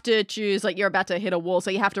 You have to choose, like, you're about to hit a wall, so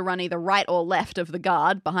you have to run either right or left of the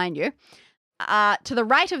guard behind you. To the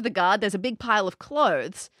right of the guard, there's a big pile of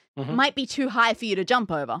clothes. Mhm. Might be too high for you to jump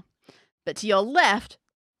over. But to your left,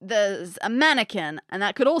 there's a mannequin, and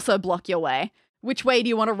that could also block your way. Which way do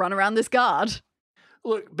you want to run around this guard?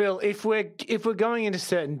 Look, Bill, if we're going into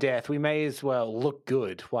certain death, we may as well look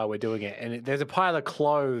good while we're doing it. And there's a pile of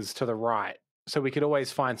clothes to the right, so we could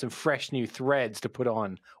always find some fresh new threads to put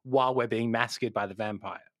on while we're being massacred by the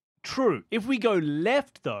vampire. True. If we go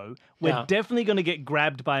left, though, we're Yeah. definitely going to get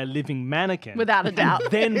grabbed by a living mannequin. Without a doubt.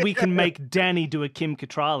 Then we can make Danny do a Kim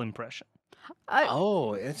Cattrall impression.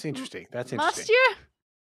 Oh, that's interesting. That's interesting. Must you?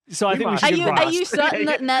 So I We think we must. should Are get you Rust. are you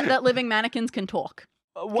certain that living mannequins can talk?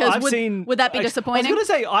 Well, 'Cause I've seen. would that be I was disappointing? going to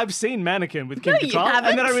say I've seen Mannequin with Kim No, you Cattrall, and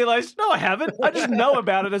then I haven't. realized no, I haven't. I just know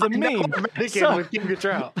about it as a meme. Mannequin So- with Kim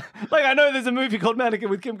Cattrall. like I know there's a movie called Mannequin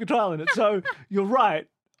with Kim Cattrall in it. So you're right.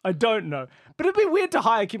 I don't know, but it'd be weird to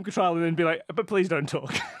hire Kim Cattrall and then be like, "But please don't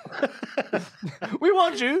talk. We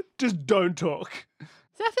want you, just don't talk."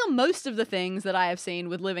 So I feel most of the things that I have seen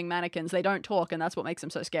with living mannequins, they don't talk, and that's what makes them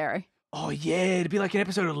so scary. Oh yeah, it'd be like an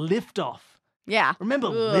episode of Liftoff. Yeah. Remember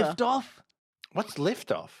Ugh. Liftoff? What's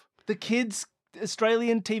Liftoff? The kids'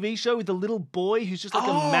 Australian TV show with the little boy who's just like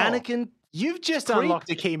Oh. a mannequin. You've just Creep. unlocked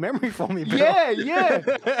a key memory for me, Bill. Yeah.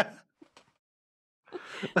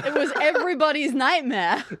 It was everybody's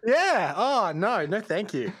nightmare. Yeah. Oh, no,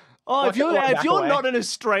 thank you. Oh, if Well, you're back away. not an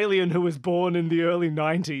Australian who was born in the early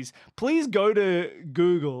 90s, please go to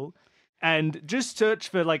Google and just search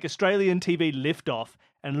for like Australian TV Liftoff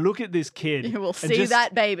and look at this kid. You will and see just-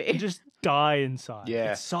 that baby. and just die inside.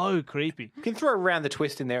 Yeah. It's so creepy. You can throw around the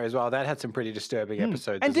twist in there as well. That had some pretty disturbing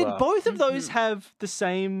episodes And as did well. both of those have the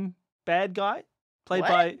same bad guy? Played What?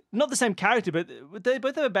 by, not the same character, but they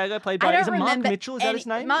both have a bad guy played I by, don't is it Mark remember Mitchell? Is that his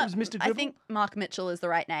name? Mark- it was Mr. Dribble? I think Mark Mitchell is the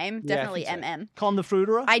right name. Yeah, I Definitely think so. MM. Con the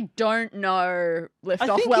Fruiterer? I don't know I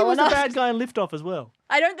Liftoff think well he was enough. the bad guy in Liftoff as well.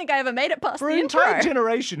 I don't think I ever made it past For the an entire intro.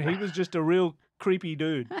 generation, he was just a real creepy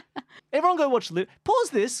dude. Everyone go watch pause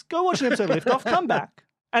this, go watch an episode of Liftoff, come back.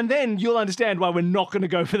 And then you'll understand why we're not going to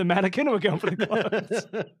go for the mannequin and we're going for the clothes.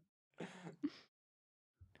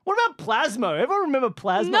 What about Plasmo? Everyone remember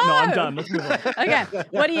Plasmo? No, I'm done. Let's move on. Okay,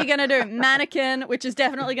 what are you going to do? Mannequin, which is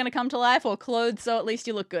definitely going to come to life, or clothes, so at least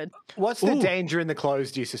you look good? What's the danger in the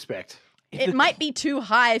clothes, do you suspect? It might be too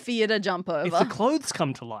high for you to jump over. If the clothes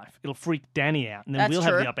come to life, it'll freak Danny out, and then we'll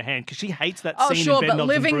have the upper hand because she hates that Oh, scene sure, in but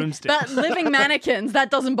Bedknobs and Broomstick. living mannequins,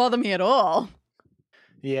 that doesn't bother me at all.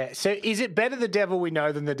 Yeah, so is it better the devil we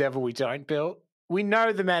know than the devil we don't, Bill? We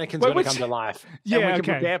know the mannequin's going to come to life, and we can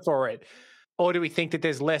prepare for it. Or do we think that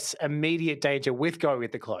there's less immediate danger with going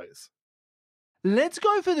with the clothes? Let's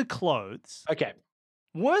go for the clothes. Okay.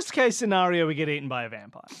 Worst case scenario, we get eaten by a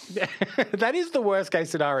vampire. That is the worst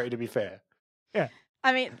case scenario, to be fair. Yeah.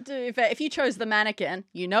 I mean, to be fair, if you chose the mannequin,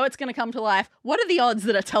 you know it's going to come to life. What are the odds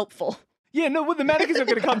that it's helpful? Yeah, no, well, the mannequins are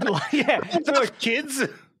going to come to life. Yeah. So like, kids...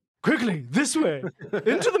 Quickly, this way,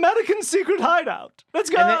 into the mannequin's secret hideout.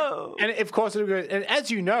 Let's go. And of course, and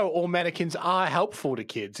as you know, all mannequins are helpful to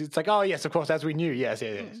kids. It's like, oh, yes, of course, as we knew. Yes.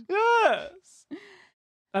 Yes.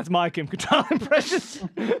 That's my Kim Cattrall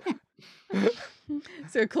impression.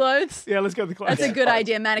 So clothes? Yeah, let's go with the clothes. That's a good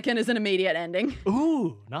idea. Mannequin is an immediate ending.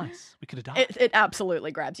 Ooh, nice. We could have died. It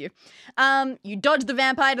absolutely grabs you. You dodge the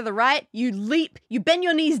vampire to the right, you leap, you bend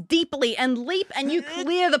your knees deeply and leap, and you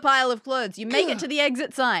clear the pile of clothes. You make it to the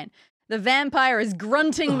exit sign. The vampire is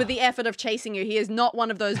grunting with the effort of chasing you. He is not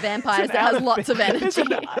one of those vampires that has lots of energy.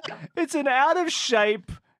 It's an out of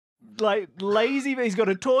shape, like lazy. He's got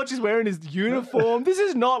a torch. He's wearing his uniform. This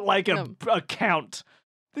is not like a count.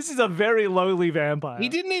 This is a very lowly vampire. He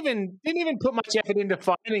didn't even put much effort into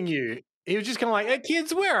finding you. He was just kind of like, hey,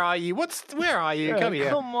 kids, where are you? Where are you? Come here.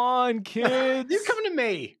 Come on, kids. You're coming to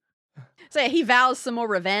me. So yeah, he vows some more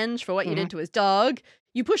revenge for what you did to his dog.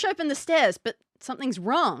 You push open the stairs, but something's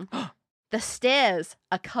wrong. The stairs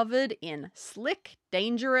are covered in slick,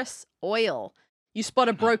 dangerous oil. You spot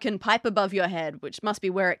a broken pipe above your head, which must be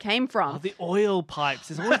where it came from. Oh, the oil pipes.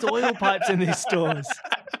 There's always oil pipes in these stores.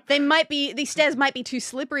 These stairs might be too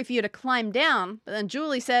slippery for you to climb down, but then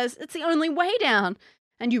Julie says it's the only way down.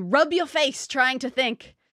 And you rub your face trying to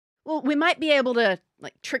think, well, we might be able to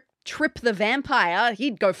like trip the vampire.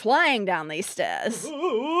 He'd go flying down these stairs.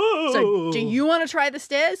 So do you want to try the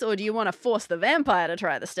stairs, or do you want to force the vampire to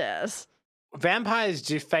try the stairs? Vampires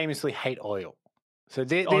do famously hate oil. So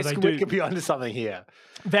we could be onto something here.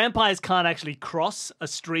 Vampires can't actually cross a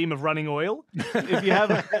stream of running oil. If you have,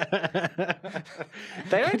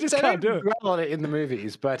 they don't dwell on it in the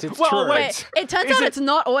movies, but it's true. Wait, it turns out it's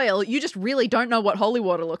not oil. You just really don't know what holy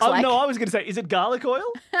water looks like. No, I was going to say, is it garlic oil?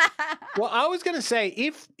 Well, I was going to say,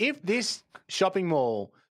 if this shopping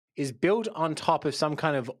mall is built on top of some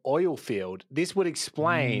kind of oil field, this would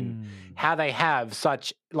explain how they have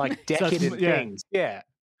such like decadent things. Yeah.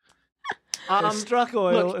 They struck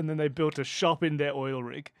oil and then they built a shop in their oil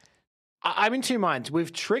rig. I'm in two minds.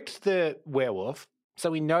 We've tricked the werewolf, so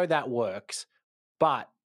we know that works. But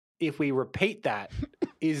if we repeat that,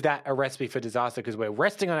 is that a recipe for disaster? Because we're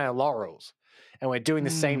resting on our laurels and we're doing the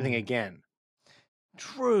same thing again.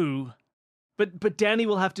 True. But Danny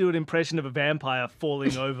will have to do an impression of a vampire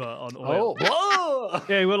falling over on oil. Oh, whoa!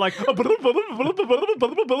 Yeah, we're like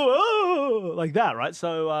like that, right?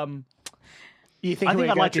 So You think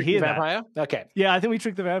I'd like to hear the vampire? Okay. Yeah, I think we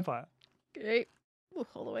tricked the vampire. Okay. Ooh,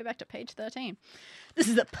 all the way back to page 13. This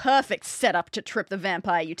is a perfect setup to trip the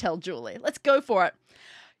vampire, you tell Julie. Let's go for it.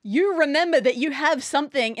 You remember that you have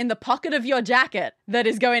something in the pocket of your jacket that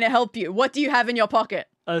is going to help you. What do you have in your pocket?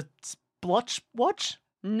 A splotch watch?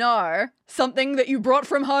 No. Something that you brought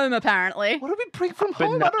from home, apparently. What did we bring from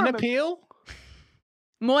home? Banana peel?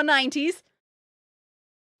 More 90s.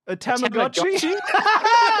 A Tamagotchi?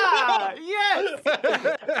 Yes!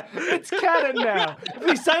 It's canon now. If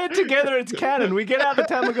we say it together, it's canon. We get out the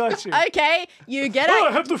Tamagotchi. Okay, you get I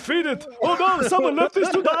out. have to feed it. Oh no, someone left this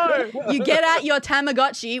to die. You get out your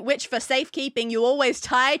Tamagotchi, which for safekeeping you always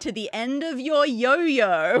tie to the end of your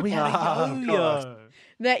yo-yo. We have a yo-yo.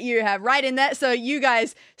 That you have right in there. So you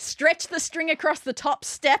guys stretch the string across the top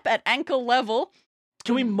step at ankle level.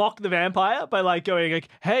 Can we mock the vampire by like going like,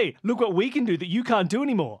 hey, look what we can do that you can't do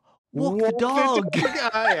anymore? Walk the dog.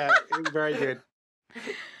 Oh, yeah, very good.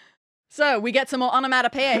 So we get some more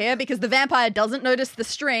onomatopoeia here because the vampire doesn't notice the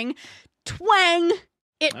string. Twang!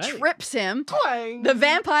 It trips him. Twang. The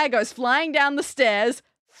vampire goes flying down the stairs.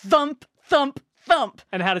 Thump, thump, thump.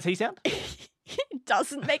 And how does he sound? It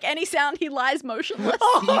doesn't make any sound. He lies motionless.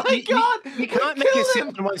 Oh my God! You can't make a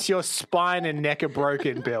sound once your spine and neck are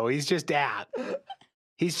broken, Bill. He's just out.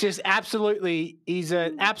 He's an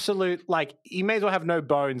absolute, like, he may as well have no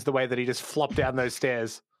bones the way that he just flopped down those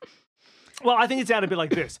stairs. Well, I think it sounded a bit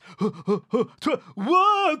like this.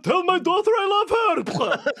 What? Tell my daughter I love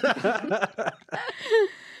her.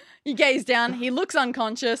 You gaze down. He looks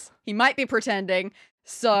unconscious. He might be pretending.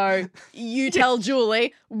 So you tell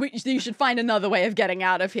Julie you should find another way of getting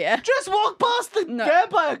out of here. Just walk past the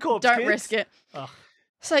vampire corpse. Don't kids. risk it. Ugh.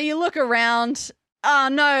 So you look around. Oh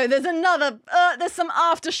no, there's some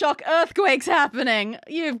aftershock earthquakes happening.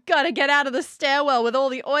 You've got to get out of the stairwell with all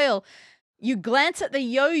the oil. You glance at the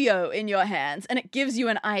yo-yo in your hands and it gives you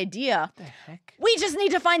an idea. What the heck? We just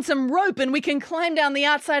need to find some rope and we can climb down the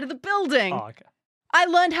outside of the building. Oh, okay. I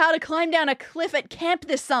learned how to climb down a cliff at camp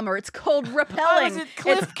this summer. It's called rappelling. it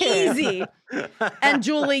cliff it's camp? easy. And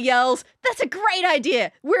Julie yells, "That's a great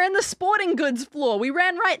idea. We're in the sporting goods floor. We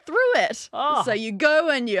ran right through it." Oh. So you go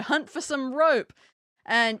and you hunt for some rope.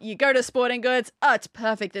 And you go to sporting goods. Oh, it's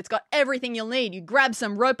perfect. It's got everything you'll need. You grab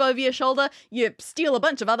some rope over your shoulder. You steal a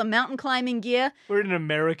bunch of other mountain climbing gear. We're in an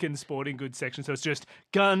American sporting goods section, so it's just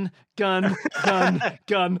gun, gun,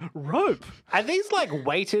 rope. Are these like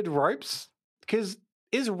weighted ropes? Because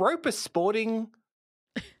is rope a sporting?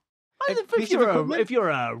 If you're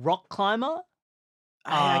a rock climber,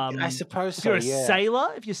 I suppose if so. you're a Yeah.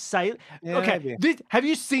 sailor, if you sail. Yeah, okay, maybe. have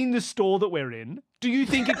you seen the store that we're in? Do you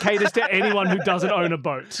think it caters to anyone who doesn't own a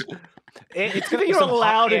boat? It's I gonna think you're have some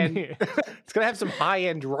allowed in high-end- here. It's gonna have some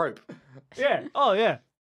high-end rope. Yeah. Oh, yeah.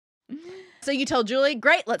 So you tell Julie,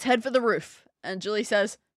 "Great, let's head for the roof." And Julie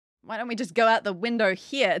says, "Why don't we just go out the window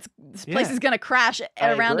here? This place Yeah. is going to crash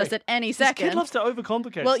I around agree. us at any This second." kid loves to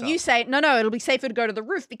overcomplicate Well, stuff. you say, no, it'll be safer to go to the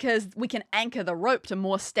roof because we can anchor the rope to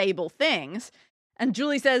more stable things. And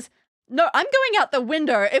Julie says, "No, I'm going out the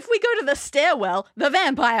window. If we go to the stairwell, the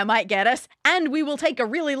vampire might get us, and we will take a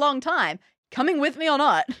really long time. Coming with me or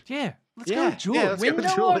not? Yeah. Let's Yeah, go with Jules. yeah, let's go with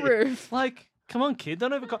Window or Julie. roof?" Like, come on, kid.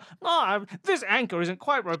 Don't overcome. No, this anchor isn't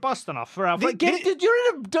quite robust enough for our. The-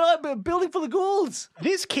 You're in a building full of ghouls.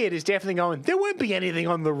 This kid is definitely going, there won't be anything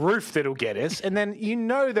on the roof that'll get us. And then you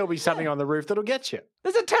know there'll be something on the roof that'll get you.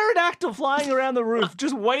 There's a pterodactyl flying around the roof,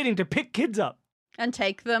 just waiting to pick kids up. And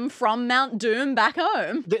take them from Mount Doom back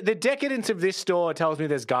home. The decadence of this store tells me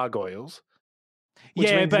there's gargoyles. Which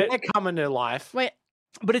Yeah, means but they're coming to life. Wait,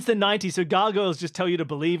 But it's the 90s, so gargoyles just tell you to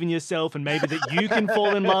believe in yourself and maybe that you can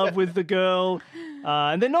fall in love with the girl.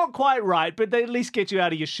 And they're not quite right, but they at least get you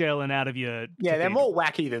out of your shell and out of your... Yeah, they're cathedral. more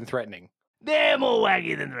wacky than threatening. They're more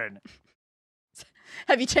wacky than threatening.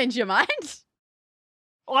 have you changed your mind?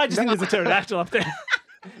 Oh, I just think there's a pterodactyl up there.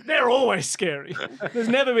 They're always scary. There's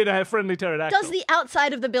never been a friendly pterodactyl. Does the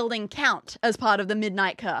outside of the building count as part of the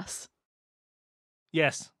Midnight Curse?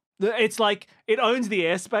 Yes. It's like it owns the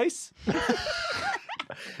airspace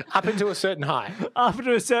Up into a certain height.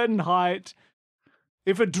 after a certain height.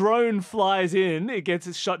 If a drone flies in, it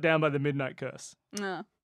gets shot down by the Midnight Curse. No.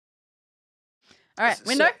 All right,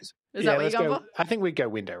 window? Is that what you're let's going go. for? I think we'd go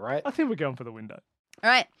window, right? I think we're going for the window. All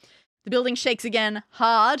right. The building shakes again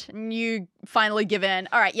hard, and you finally give in.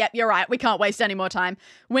 All right, yep, you're right. We can't waste any more time.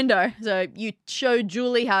 Window. So you show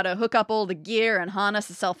Julie how to hook up all the gear and harness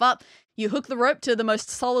herself up. You hook the rope to the most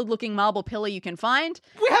solid-looking marble pillar you can find.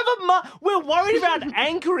 We have we're worried about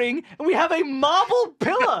anchoring, and we have a marble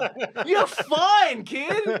pillar. You're fine,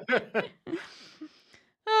 kid.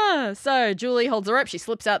 So Julie holds the rope. She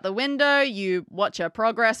slips out the window. You watch her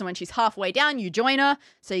progress, and when she's halfway down, you join her.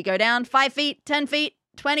 So you go down 5 feet, 10 feet,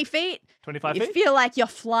 20 feet. 25 You feet? feel like you're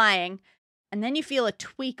flying, and then you feel a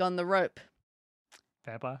tweak on the rope.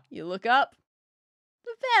 Vampire. You look up.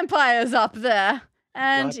 The vampire's up there.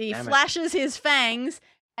 And God he damn it. flashes his fangs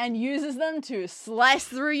and uses them to slice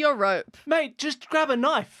through your rope. Mate, just grab a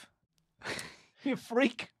knife. You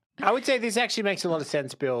freak. I would say this actually makes a lot of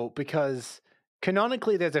sense, Bill, because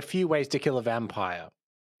canonically there's a few ways to kill a vampire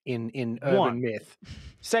in urban One. myth.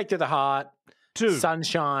 Stake to the heart, 2,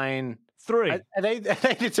 sunshine. 3. Are they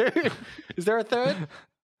the two? Is there a third?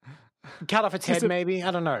 Cut off its Just head, maybe?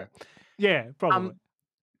 I don't know. Yeah, probably.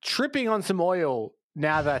 Tripping on some oil,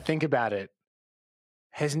 now that I think about it,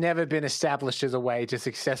 has never been established as a way to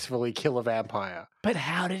successfully kill a vampire. But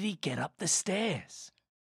how did he get up the stairs?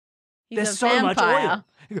 He's There's a so vampire.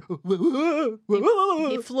 much oil.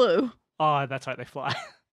 He flew. Oh, that's right, they fly.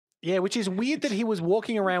 Yeah, which is weird that he was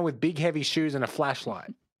walking around with big heavy shoes and a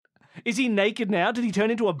flashlight. Is he naked now? Did he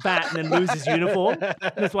turn into a bat and then lose his uniform?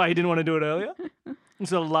 That's why he didn't want to do it earlier?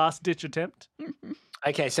 It's a last-ditch attempt.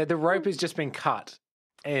 Okay, so the rope has just been cut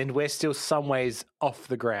and we're still some ways off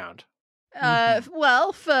the ground.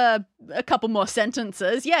 Well, for a couple more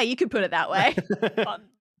sentences. Yeah, you could put it that way.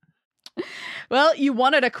 Well, you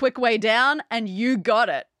wanted a quick way down, and you got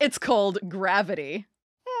it. It's called gravity.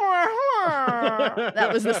 That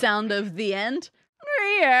was the sound of the end.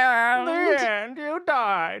 The end. You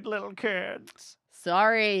died, little kids.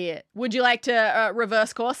 Sorry. Would you like to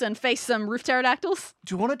reverse course and face some roof pterodactyls?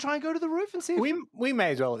 Do you want to try and go to the roof and see? We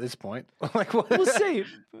may as well at this point. Like, what? We'll see.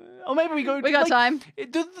 Or maybe we go. We got time.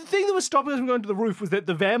 The thing that was stopping us from going to the roof was that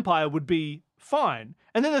the vampire would be fine,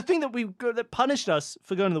 and then the thing that punished us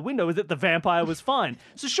for going to the window was that the vampire was fine.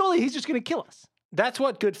 So surely he's just going to kill us. That's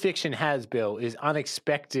what good fiction has, Bill, is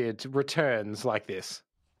unexpected returns like this.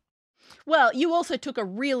 Well, you also took a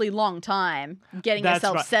really long time getting That's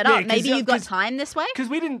yourself right. set Yeah, up. Maybe 'cause, you've got 'cause- time this way? Because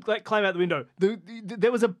we didn't climb out the window.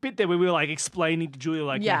 There was a bit there where we were explaining to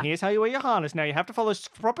Julia, Yeah. here's how you wear your harness. Now you have to follow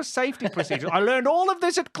proper safety procedures. I learned all of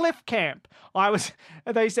this at Cliff Camp.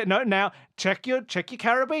 They said, no, now check your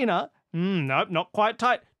carabiner. Nope, not quite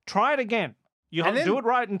tight. Try it again. You have to do it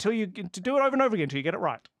right to do it over and over again until you get it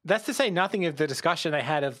right. That's to say nothing of the discussion they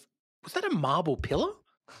had of, was that a marble pillar?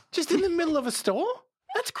 Just in the middle of a store?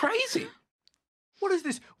 That's crazy. What is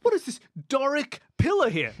this? What is this Doric pillar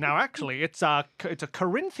here? Now, actually, it's a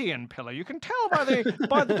Corinthian pillar. You can tell by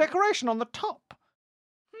the decoration on the top.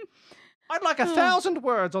 I'd like 1,000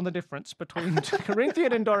 words on the difference between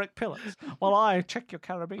Corinthian and Doric pillars while I check your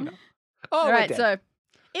carabiner. Oh, All right, so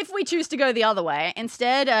if we choose to go the other way,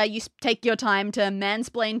 instead you take your time to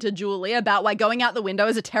mansplain to Julie about why going out the window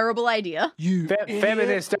is a terrible idea. You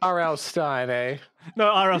feminist R.L. Stein, eh? No,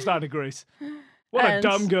 R.L. Stein agrees. What And a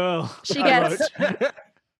dumb girl. She I gets wrote.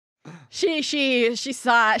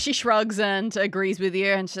 she shrugs and agrees with you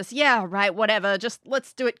and says, yeah, right, whatever, just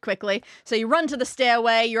let's do it quickly. So you run to the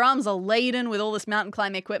stairway, your arms are laden with all this mountain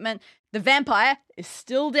climbing equipment. The vampire is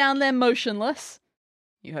still down there motionless.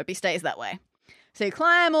 You hope he stays that way. So you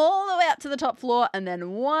climb all the way up to the top floor and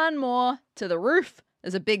then one more to the roof.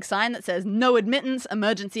 There's a big sign that says no admittance,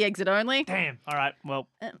 emergency exit only. Damn. All right. Well,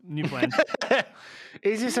 new plan.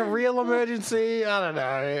 Is this a real emergency? I don't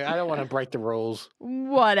know. I don't want to break the rules.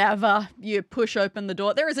 Whatever. You push open the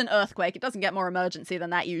door. There is an earthquake. It doesn't get more emergency than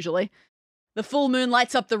that usually. The full moon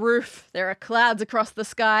lights up the roof. There are clouds across the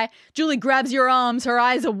sky. Julie grabs your arms. Her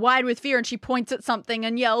eyes are wide with fear and she points at something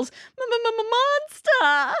and yells,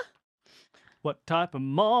 "Monster!" What type of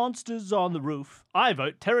monster's on the roof? I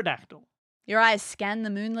vote pterodactyl. Your eyes scan the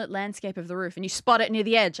moonlit landscape of the roof and you spot it near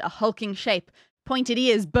the edge, a hulking shape. Pointed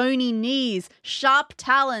ears, bony knees, sharp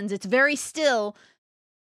talons. It's very still.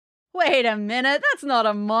 Wait a minute, that's not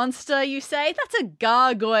a monster, you say? That's a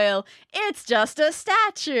gargoyle. It's just a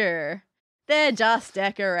statue. They're just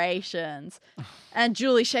decorations. And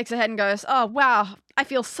Julie shakes her head and goes, oh, wow, I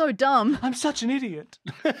feel so dumb. I'm such an idiot.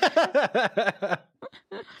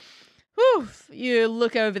 Whew. You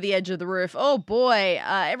look over the edge of the roof. Oh, boy,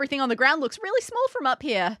 everything on the ground looks really small from up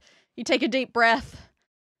here. You take a deep breath.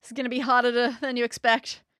 This is going to be harder than you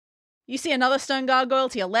expect. You see another stone gargoyle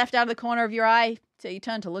to your left out of the corner of your eye, so you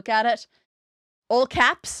turn to look at it. All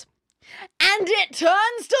caps. And it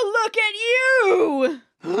turns to look at you!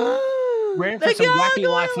 We're in for some wacky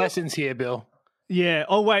life lessons here, Bill. Yeah.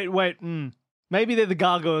 Oh, wait. Maybe they're the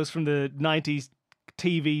gargoyles from the 90s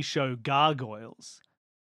TV show Gargoyles.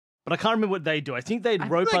 But I can't remember what they do. I think they'd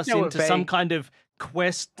rope us into some kind of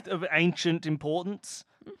quest of ancient importance.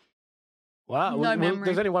 Wow. No memory.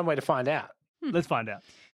 There's only one way to find out. Let's find out.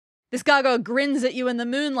 This gargoyle grins at you in the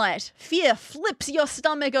moonlight. Fear flips your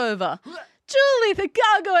stomach over. Julie, the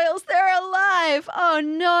gargoyles, they're alive! Oh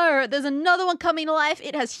no, there's another one coming to life.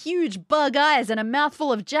 It has huge bug eyes and a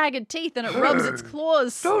mouthful of jagged teeth and it rubs its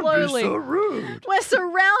claws slowly. Don't be so rude. We're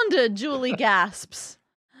surrounded, Julie gasps.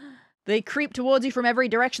 They creep towards you from every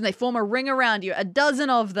direction. They form a ring around you, a dozen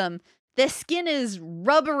of them. Their skin is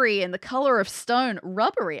rubbery and the color of stone.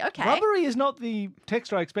 Rubbery, okay. Rubbery is not the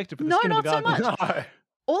texture I expected for the No, skin of a not so gargoyle. much. No.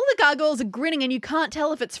 All the gargoyles are grinning and you can't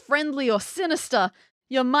tell if it's friendly or sinister.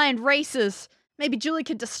 Your mind races. Maybe Julie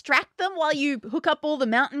could distract them while you hook up all the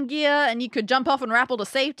mountain gear and you could jump off and rappel to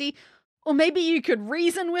safety. Or maybe you could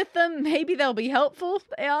reason with them. Maybe they'll be helpful.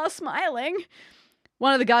 They are smiling.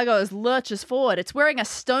 One of the gargoyles lurches forward. It's wearing a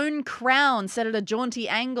stone crown set at a jaunty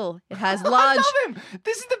angle. It has large... I love him.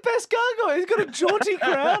 This is the best gargoyle. He's got a jaunty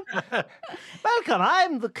crown. Welcome.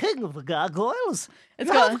 I'm the king of the gargoyles. It's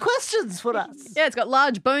You got- have questions for us. Yeah, it's got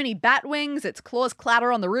large bony bat wings. Its claws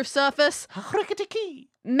clatter on the roof surface. Rickety-key.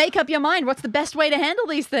 Make up your mind. What's the best way to handle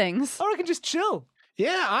these things? I reckon just chill.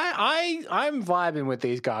 Yeah, I'm vibing with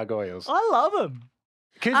these gargoyles. I love him.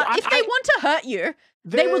 If they want to hurt you,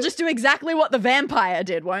 they will just do exactly what the vampire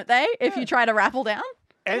did, won't they? If you try to rappel down.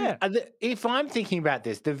 And if I'm thinking about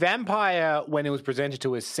this, the vampire, when it was presented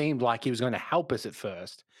to us, seemed like he was going to help us at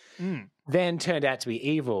first, then turned out to be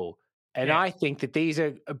evil. And I think that these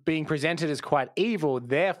are being presented as quite evil.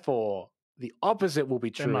 Therefore, the opposite will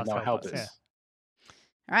be true and they'll help us. Yeah.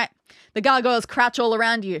 All right. The gargoyles crouch all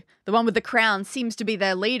around you. The one with the crown seems to be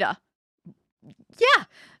their leader. Yeah,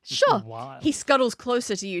 sure. Wild. He scuttles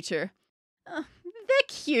closer to you two. They're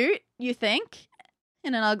cute, you think,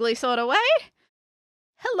 in an ugly sort of way.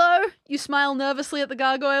 Hello, you smile nervously at the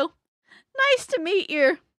gargoyle. Nice to meet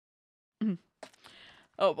you.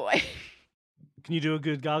 Oh boy. Can you do a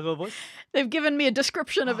good gargoyle voice? They've given me a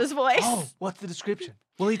description of his voice. Oh, what's the description?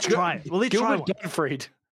 Will he try it? Will he try Gilbert one? Gottfried.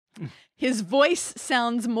 His voice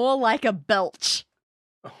sounds more like a belch.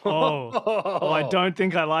 Oh, I don't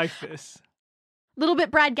think I like this. Little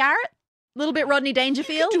bit Brad Garrett, little bit Rodney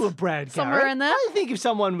Dangerfield. Do a Brad Garrett. Somewhere in there. I think if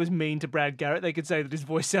someone was mean to Brad Garrett, they could say that his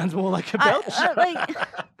voice sounds more like a belch. I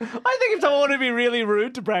I think if someone wanted to be really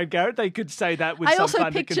rude to Brad Garrett, they could say that with some also kind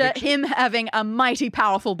of picture conviction. him having a mighty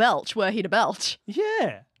powerful belch were he to belch.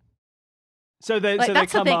 Yeah. So they Like, so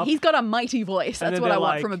that's they the come thing. up. He's got a mighty voice. and That's then what I they're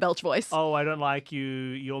want like, from a belch voice. Oh, I don't like you.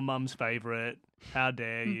 Your mum's favorite. How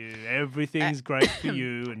dare you? Everything's great for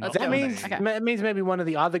you. And Let's not go That with for means it. me. Okay. it means maybe one of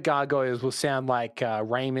the other gargoyles will sound like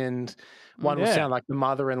Raymond. One will Yeah. sound like the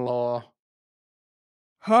mother-in-law.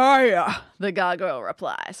 Hiya, the gargoyle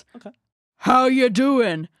replies. Okay. How you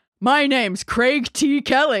doing? My name's Craig T.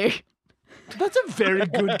 Kelly. That's a very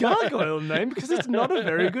good gargoyle name because it's not a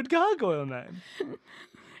very good gargoyle name.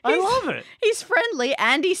 I love it. He's friendly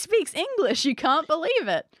and he speaks English. You can't believe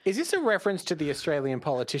it. Is this a reference to the Australian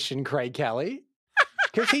politician Craig Kelly?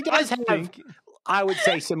 Because he does have, think- I would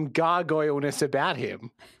say, some gargoyle-ness about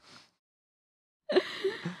him.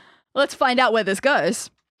 Let's find out where this goes.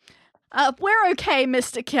 We're okay,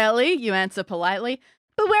 Mr. Kelly, you answer politely,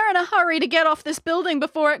 but we're in a hurry to get off this building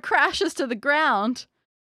before it crashes to the ground.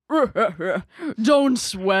 Don't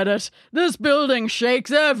sweat it. This building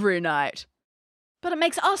shakes every night. But it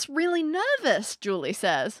makes us really nervous, Julie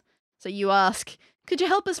says. So you ask, could you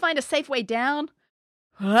help us find a safe way down?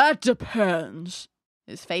 That depends.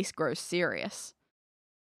 His face grows serious.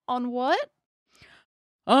 On what?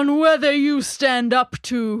 On whether you stand up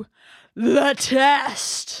to the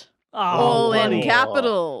test. Oh, All in buddy.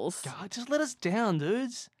 capitals. God, just let us down,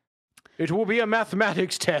 dudes. It will be a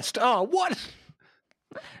mathematics test. Oh, what?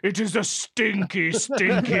 It is a stinky,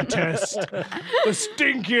 stinky test. The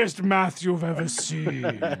stinkiest math you've ever seen.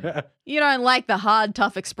 You don't like the hard,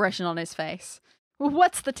 tough expression on his face. Well,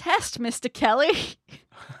 what's the test, Mr. Kelly?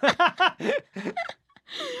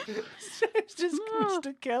 It's just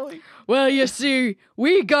Mr. Kelly. Well, you see,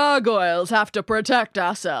 we gargoyles have to protect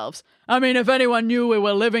ourselves. I mean, if anyone knew we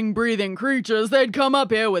were living, breathing creatures, they'd come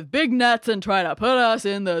up here with big nets and try to put us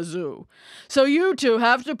in the zoo. So you two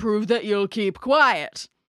have to prove that you'll keep quiet.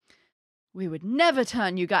 We would never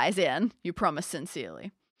turn you guys in, you promise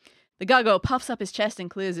sincerely. The gargoyle puffs up his chest and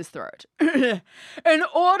clears his throat. In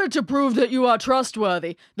order to prove that you are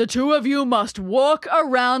trustworthy, the two of you must walk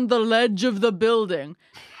around the ledge of the building.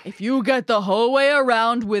 If you get the whole way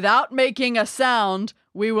around without making a sound,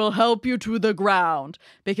 we will help you to the ground,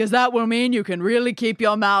 because that will mean you can really keep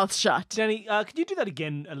your mouth shut. Danny, could you do that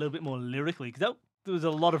again a little bit more lyrically? Because there was a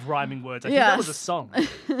lot of rhyming words. I think that was a Yes. song.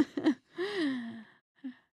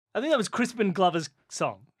 I think that was Crispin Glover's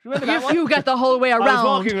song. Remember that If one? you get the whole way was around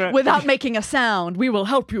walking around- without making a sound, we will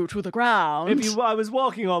help you to the ground. I was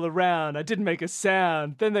walking all around. I didn't make a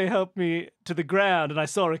sound. Then they helped me to the ground, and I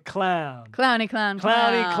saw a clown. Clowny clown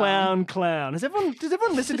Clowny Clown Clown. Does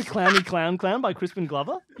everyone listen to Clowny Clown Clown by Crispin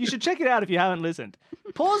Glover? You should check it out if you haven't listened.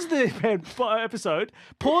 Pause the episode.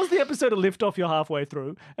 Pause the episode to lift off your halfway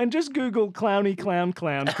through, and just Google Clowny Clown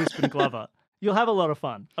Clown Crispin Glover. You'll have a lot of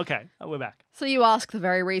fun. Okay, we're back. So you ask the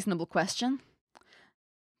very reasonable question.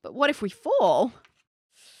 But what if we fall?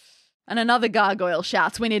 And another gargoyle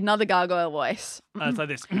shouts, we need another gargoyle voice. It's like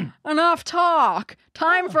this. Enough talk.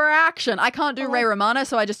 Time for action. I can't do Ray Romano,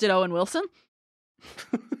 so I just did Owen Wilson.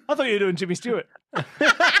 I thought you were doing Jimmy Stewart.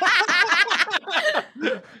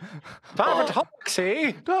 Time to talk,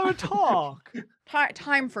 see? Go talk.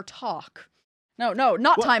 Time for talk. No,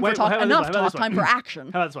 not Wait, time wait, for talk. how about this Enough one? How about talk. this Time one? for action.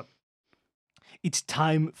 How about this one? It's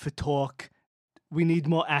time for talk. We need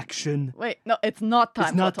more action. Wait, no, it's not time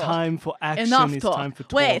It's for not talk. time for action. Enough it's talk. time for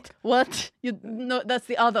talk. Wait, what? No, that's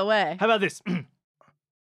the other way. How about this?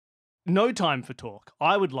 No time for talk.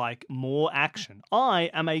 I would like more action. I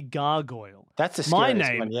am a gargoyle. That's the My scariest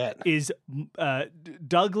name one yet. is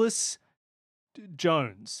Douglas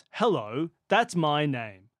Jones. Hello, that's my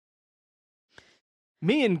name.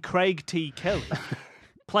 Me and Craig T. Kelly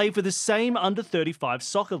play for the same under-35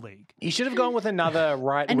 soccer league. You should have gone with another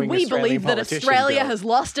right-wing And we Australian believe that politician, Australia Bill. has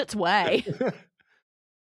lost its way.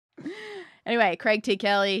 Anyway, Craig T.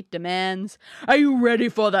 Kelly demands, are you ready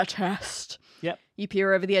for the test? Yep. You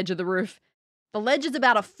peer over the edge of the roof. The ledge is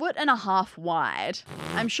about 1.5 feet wide.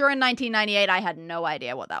 I'm sure in 1998 I had no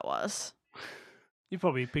idea what that was. You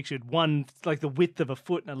probably pictured one, like the width of a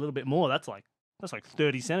foot and a little bit more. That's like That's like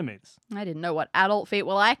 30 centimeters. I didn't know what adult feet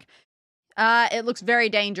were like. It looks very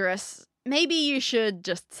dangerous. Maybe you should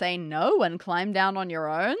just say no and climb down on your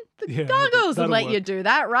own. The Yeah, gargoyles would that'll let work. you do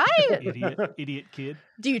that, right? Idiot kid.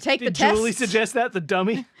 Do you take the Did test? Julie suggest that, the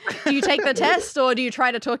dummy? Do you take the test or do you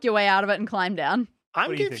try to talk your way out of it and climb down? I'm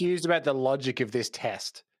What do you think? confused about the logic of this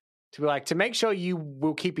test. To be like, to make sure you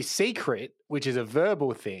will keep a secret, which is a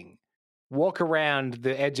verbal thing, walk around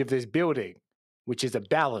the edge of this building, which is a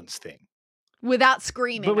balance thing. Without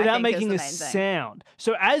screaming, But without I think, making a is the main thing. sound.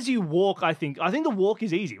 So as you walk, I think the walk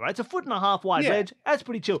is easy, right? It's 1.5 feet wide Yeah. ledge. That's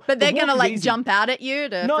pretty chill. But The they're walk gonna is like easy. jump out at you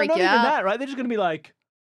to No, freak not you even out. that, right? They're just gonna be like,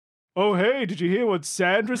 "Oh, hey, did you hear what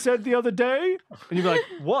Sandra said the other day?" And you'd be like,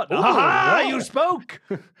 "What? Ooh, Ah, wow. you spoke."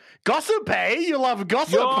 Gossip, eh? You love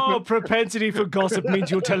gossip. Your propensity for gossip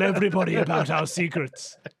means you'll tell everybody about our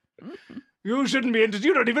secrets. You shouldn't be interested.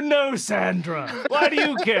 You don't even know Sandra. Why do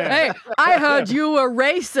you care? Hey, I heard you were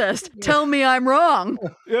racist. Tell me I'm wrong.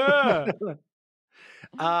 Yeah.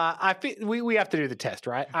 I think we have to do the test,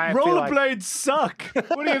 right? I feel like- Rollerblades suck.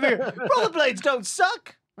 What do you think? Rollerblades don't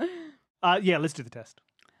suck. Yeah, let's do the test.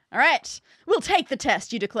 All right, we'll take the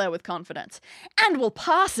test, you declare with confidence. And we'll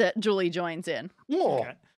pass it, Julie joins in. Oh,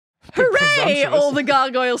 Okay. Hooray! Presumptuous. All the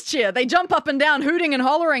gargoyles cheer. They jump up and down, hooting and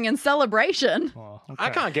hollering in celebration. Oh, I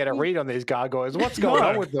okay. can't get a read on these gargoyles. What's going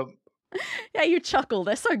on with them? Yeah, you chuckle.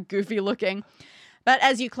 They're so goofy looking. But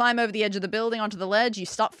as you climb over the edge of the building onto the ledge, you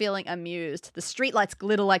stop feeling amused. The streetlights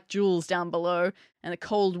glitter like jewels down below, and the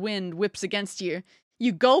cold wind whips against you.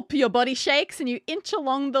 You gulp, your body shakes, and you inch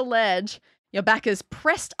along the ledge. Your back is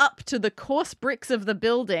pressed up to the coarse bricks of the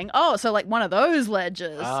building. Oh, so like one of those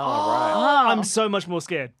ledges. Oh, right. Oh. I'm so much more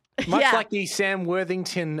scared. Much Yeah. like the Sam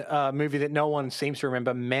Worthington movie that no one seems to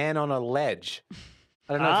remember, Man on a Ledge.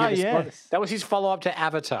 I don't know if you ever saw it. yes. That was his follow-up to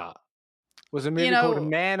Avatar. It was a movie know- called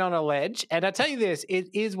Man on a Ledge. And I tell you this, it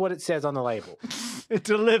is what it says on the label. It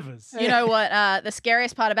delivers. You know what the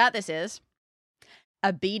scariest part about this is?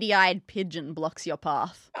 A beady-eyed pigeon blocks your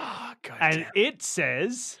path. Oh, God And damn. it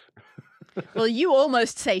says, Well, you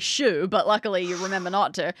almost say shoo, but luckily you remember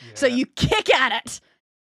not to. So Yeah. you kick at it.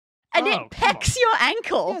 And Oh, it come pecks your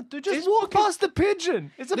ankle. yeah, dude, just This walk book is- past the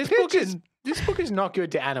pigeon. It's a This pigeon. book is not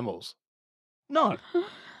good to animals. No.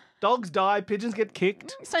 Dogs die, pigeons get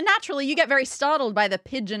kicked. So naturally, you get very startled by the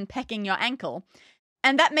pigeon pecking your ankle.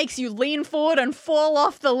 And that makes you lean forward and fall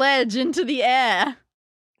off the ledge into the air.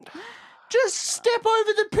 Just step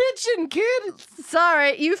over the pigeon, kid.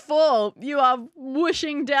 Sorry, you fall. You are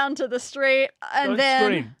whooshing down to the street. And Don't then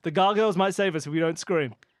scream. The gargoyles might save us if we don't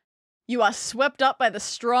scream. you are swept up by the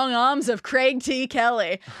strong arms of Craig T.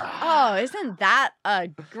 Kelly. Oh, isn't that a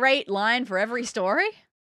great line for every story?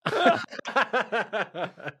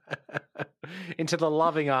 Into the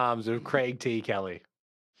loving arms of Craig T. Kelly.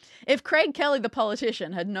 If Craig Kelly, the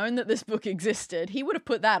politician, had known that this book existed, he would have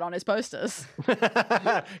put that on his posters.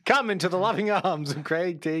 Come into the loving arms of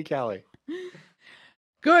Craig T. Kelly.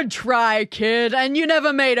 Good try, kid, and you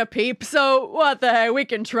never made a peep, so what the heck, we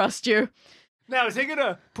can trust you. Now, is he going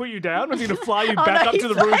to put you down or is he going to fly you Oh, back no, up he to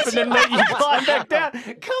the roof flies and then you let you back. climb back down? Come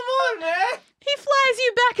on, man. He flies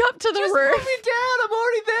you back up to the Just roof. put me down. I'm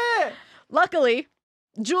already there. Luckily,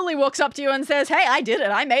 Julie walks up to you and says, "Hey, I did it.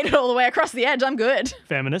 I made it all the way across the edge. I'm good."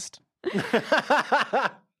 Feminist.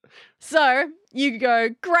 So you go,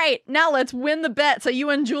 "Great, now let's win the bet." So you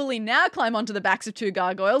and Julie now climb onto the backs of two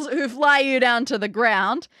gargoyles who fly you down to the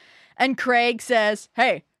ground. And Craig says,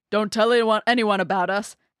 "Hey, don't tell anyone about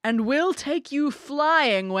us, and we'll take you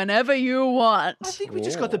flying whenever you want." I think we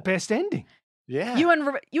just got the best ending. Yeah.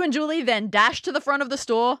 You and Julie then dash to the front of the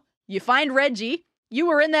store. You find Reggie. You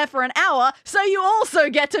were in there for an hour, so you also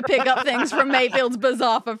get to pick up things from Mayfield's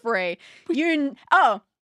Bazaar for free.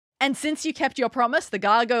 And since you kept your promise, the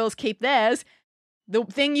gargoyles keep theirs. The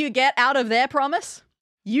thing you get out of their promise,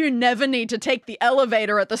 you never need to take the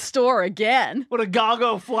elevator at the store again. What a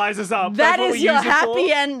gargoyle flies us up. That That's what is we your use it happy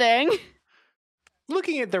for. ending.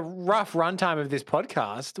 Looking at the rough runtime of this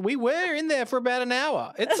podcast, we were in there for about an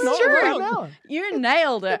hour. It's That's not true. wrong. You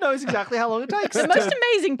nailed It it. knows exactly how long it takes. The most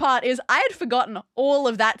amazing part is I had forgotten all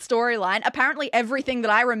of that storyline. Apparently, everything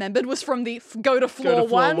that I remembered was from the Go to Floor Floor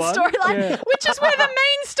 1 One? storyline, Yeah. which is where the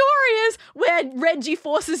main story is, where Reggie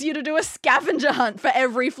forces you to do a scavenger hunt for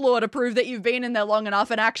every floor to prove that you've been in there long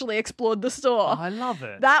enough and actually explored the store. I love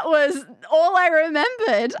it. That was all I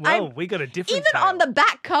remembered. Well, we got a different Even tale. on the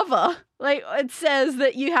back cover, like it says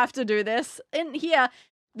that you have to do this. In here,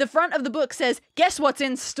 the front of the book says, "Guess what's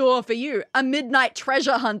in store for you? A midnight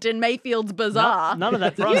treasure hunt in Mayfield's Bazaar." None of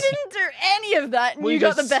that for You us. didn't do any of that, and We you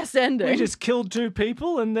got the just- best ending. We just killed two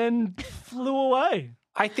people and then flew away.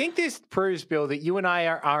 I think this proves, Bill, that you and I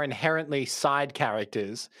are inherently side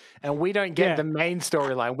characters, and we don't get the main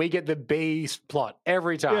storyline. We get the B plot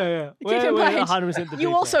every time. Yeah. Keep in We're mind, 100% the you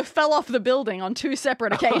B also plot. fell off the building on 2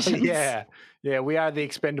 separate occasions. Yeah, we are the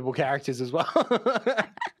expendable characters as well.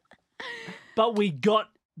 But we got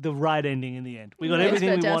the right ending in the end. We got That's everything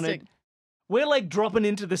we fantastic. wanted. We're like dropping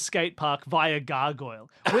into the skate park via gargoyle.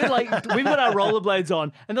 We're like, we've got our rollerblades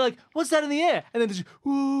on, and they're like, "What's that in the air?" And then there's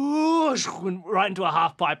whoosh, right into a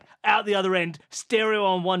half pipe, out the other end, stereo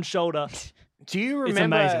on one shoulder. Do you It's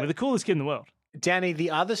remember, amazing. We're the coolest kid in the world. Danny,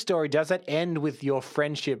 the other story, does that end with your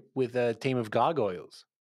friendship with a team of gargoyles?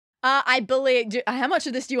 I believe. How much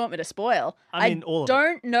of this do you want me to spoil? I mean, all of it.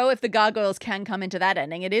 don't know if the gargoyles can come into that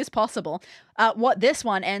ending. It is possible. What this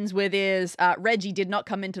one ends with is Reggie did not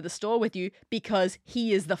come into the store with you because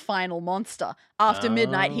he is the final monster. After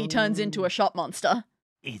midnight, he turns into a shop monster.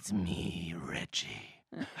 It's me, Reggie.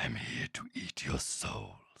 I'm here to eat your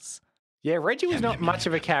souls. Yeah, Reggie was not much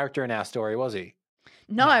of a character in our story, was he?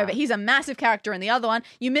 No, but he's a massive character in the other one.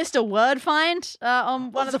 You missed a word find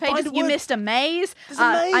on one of the What's a find pages. a You word? missed a maze. There's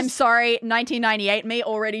a maze? I'm sorry, 1998 me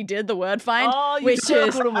already did the word find, Oh, you which is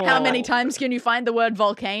circled 'em how all. many times can you find the word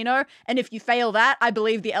volcano? And if you fail that, I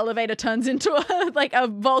believe the elevator turns into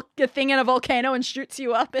a thing in a volcano and shoots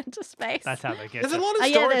you up into space. That's how they get There's a it. lot of Oh,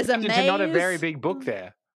 yeah, story there's a pages and not a very maze. big book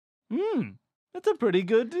there. That's a pretty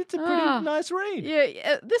good, it's a pretty Ah. nice read.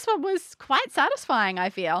 Yeah, this one was quite satisfying, I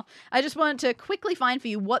feel. I just wanted to quickly find for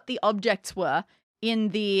you what the objects were in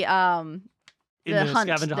the In the hunt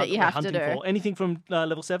scavenger that hunt you we're have to hunting do. for. Anything from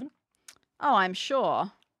level 7? Oh, I'm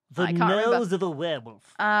sure. The I can't remember. nose of a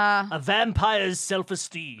werewolf. Uh, A vampire's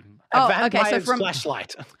self-esteem. A Oh, okay, so vampire's from-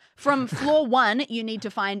 flashlight. from floor 1, you need to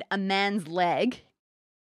find a man's leg.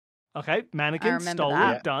 Okay, mannequin, remember stolen,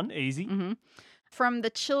 that. done, easy. Hmm. From the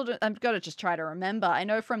children, I've got to just try to remember. I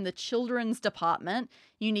know from the children's department,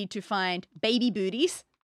 you need to find baby booties.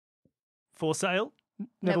 For sale,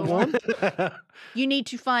 never Never worn. You need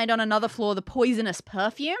to find on another floor the poisonous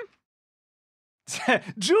perfume.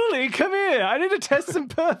 Julie, come here. I need to test some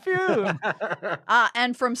perfume.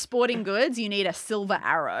 And from sporting goods, you need a silver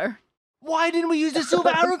arrow. Why didn't we use the silver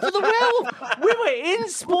arrow for the werewolf? We were in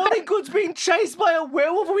sporting goods being chased by a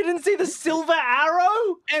werewolf and we didn't see the silver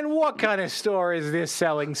arrow? And what kind of store is this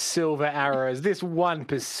selling silver arrows? This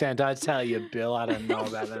 1%, I tell you, Bill, I don't know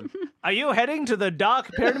about them. Are you heading to the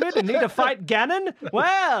Dark Pyramid and need to fight Ganon?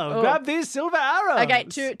 Well, Oh. grab these silver arrows. Okay,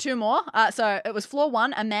 two more. So it was floor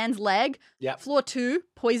 1, a man's leg. Yep. Floor 2,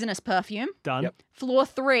 poisonous perfume. Done. Yep. Floor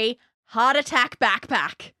 3, heart attack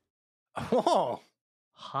backpack. Oh,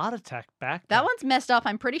 Heart attack back. That one's messed up.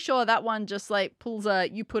 I'm pretty sure that one just like pulls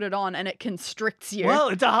you put it on and it constricts you. Well,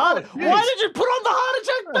 it's a heart. Oh, Why geez. did you put on the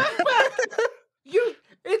heart attack backpack?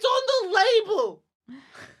 It's on the label.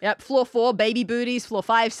 Yep. Floor 4, baby booties. Floor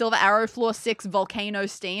 5, silver arrow. Floor 6, volcano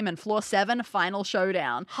steam. And floor 7, final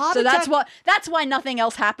showdown. Heart So that's attack- that's why nothing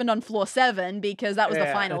else happened on floor 7 because that was the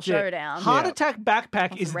Yeah, final That's it. showdown. Heart Yeah. attack backpack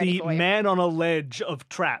That's is ready the for you. man on a ledge of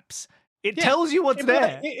traps. It Yeah. tells you what's it'd be there.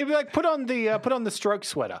 like, it'd be like put on the stroke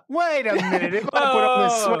sweater. Wait a minute, if I put on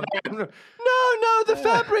this Oh. sweater, No, the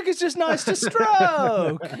fabric is just nice to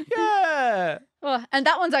stroke. Yeah. Oh, and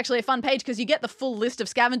that one's actually a fun page because you get the full list of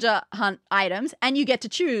scavenger hunt items and you get to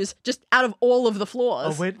choose just out of all of the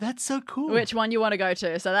floors Oh, wait, that's so cool. which one you want to go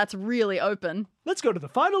to. So that's really open. Let's go to the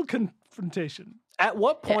final confrontation. At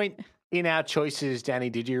what point in our choices, Danny,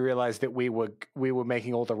 did you realize that we were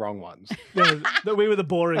making all the wrong ones? That we were the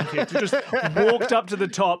boring kids who just walked up to the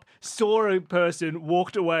top, saw a person,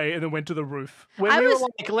 walked away, and then went to the roof. When I we was- were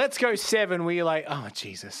like, let's go 7, we were like, oh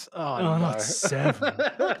Jesus, Oh, no. not 7.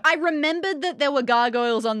 I remembered that there were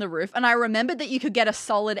gargoyles on the roof and I remembered that you could get a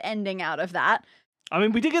solid ending out of that. I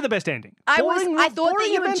mean, we did get the best ending. I Boring- thought that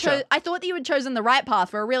boring you adventure. had chosen the right path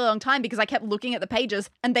for a really long time because I kept looking at the pages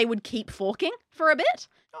and they would keep forking for a bit.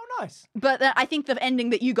 Oh, nice. But then I think the ending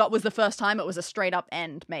that you got was the first time it was a straight up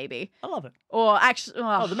end, maybe. I love it. Or actually,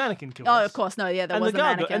 Oh, the mannequin killed Oh, us. of course, no, yeah, there And was the the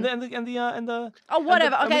gargoyle, mannequin. and the Oh,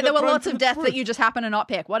 whatever. and we Okay, got there were thrown lots to of the death that roof. you just happen to not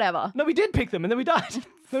pick. Whatever. No, we did pick them, and then we died.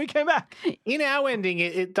 Then we came back. In our ending,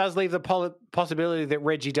 it does leave the possibility that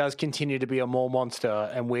Reggie does continue to be a more monster,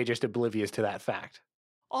 and we're just oblivious to that fact.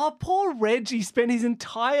 Oh, poor Reggie spent his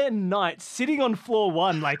entire night sitting on floor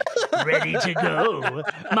 1, like, Ready to go.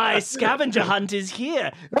 My scavenger hunt is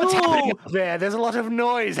here. What's Cool. happening up there? There's a lot of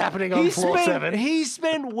noise happening on floor 7. He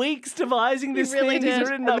spent weeks devising this really thing. He's did.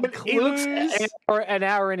 written up He looks clues. an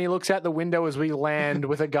hour and he looks out the window as we land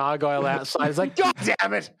with a gargoyle outside. He's like, God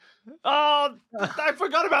damn it! Oh, I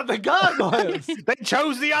forgot about the gargoyles. They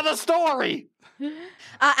chose the other story.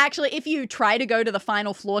 Actually, if you try to go to the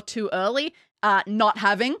final floor too early, not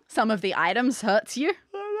having some of the items hurts you,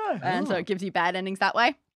 I don't know. and so it gives you bad endings that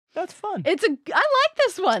way. That's fun. I like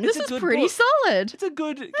this one. It's This a is good pretty book. solid. It's a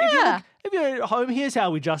good. Yeah. If you're at home, here's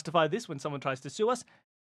how we justify this when someone tries to sue us.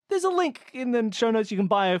 There's a link in the show notes. You can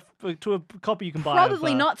buy to a copy. You can buy.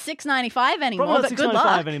 Probably not $6.95 anymore, Probably not but good $6.95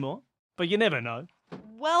 luck. anymore. But you never know.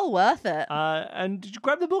 Well worth it. And did you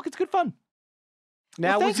grab the book? It's good fun.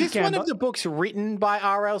 Now, Well, was thank this you, one Canva. of the books written by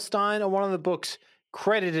R.L. Stein or one of the books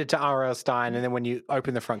credited to R.L. Stein? And then when you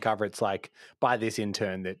open the front cover, it's like, by this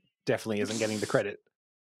intern that definitely isn't getting the credit.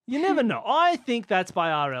 You never know. I think that's by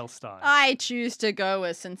R.L. Stein. I choose to go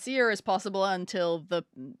as sincere as possible until the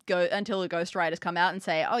ghostwriters come out and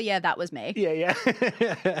say, "Oh yeah, that was me." Yeah.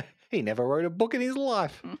 He never wrote a book in his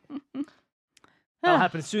life. That'll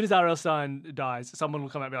happen as soon as R.L. Stein dies. Someone will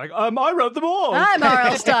come out and be like, I wrote them all. I'm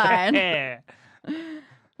R.L. Stein. Yeah.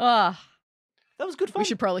 Oh, That was good fun. we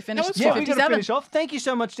should probably finish was this Yeah, fun. we got to 57. finish off. Thank you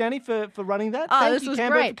so much, Danny, for running that. Oh, Thank this you, was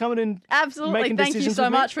Canberra, great. for coming in. Absolutely. making Thank you decisions so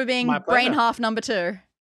with me. much for being My brain pleasure. half number 2.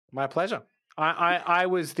 My pleasure. I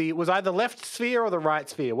was I the left sphere or the right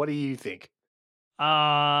sphere? What do you think?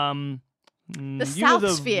 The You were South the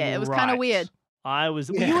sphere. It was kind right. of weird.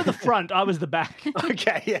 You were the front. I was the back.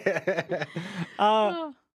 Okay, yeah.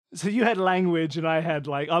 So you had language, and I had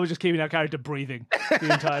I was just keeping our character breathing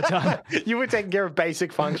the entire time. You were taking care of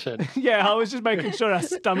basic function. Yeah, I was just making sure our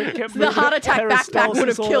stomach kept The moving. heart attack backpack would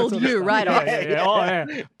have peristalsis, all that killed sort of you stuff. right Yeah, off. yeah.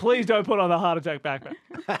 Oh, yeah. Please don't put on the heart attack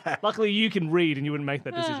backpack. Luckily, you can read, and you wouldn't make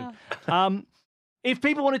that decision. If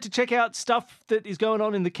people wanted to check out stuff that is going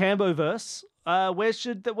on in the Camboverse, what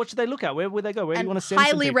should they look at? Where would they go? Where do And you want to send some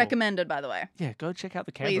highly people? recommended, by the way. Yeah, go check out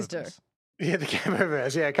the Camboverse. Please do. Yeah, the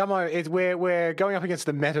Camboverse. Yeah, come on. We're going up against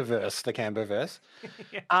the metaverse, the Camboverse.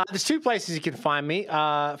 There's 2 places you can find me.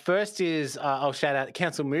 First is I'll shout out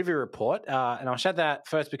Council Movie Report, and I'll shout that out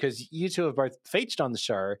first because you 2 have both featured on the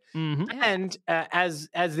show. Mm-hmm. And as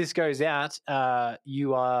this goes out,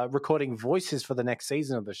 you are recording voices for the next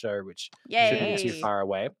season of the show, which shouldn't be too Yay. far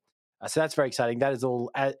away. So that's very exciting. That is all.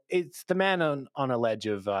 It's the man on a ledge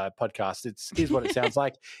of podcast. Here's what it sounds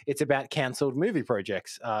like. It's about cancelled movie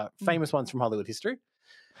projects, famous ones from Hollywood history.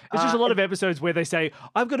 It's just a lot of episodes where they say,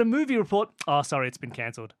 I've got a movie report. Oh, sorry, it's been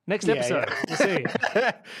cancelled. Next episode. We'll see.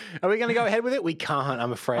 Are we going to go ahead with it? We can't,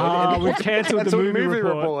 I'm afraid. We've cancelled the movie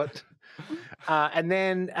report. And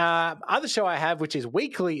then other show I have, which is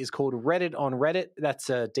weekly, is called Reddit on Reddit. That's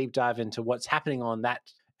a deep dive into what's happening on that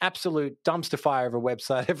absolute dumpster fire of a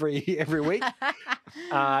website every week.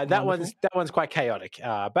 That one's quite chaotic,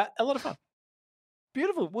 but a lot of fun.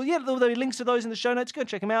 Beautiful. Well, yeah, there'll be links to those in the show notes. Go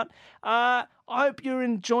check them out. I hope you're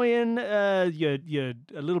enjoying your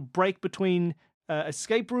a little break between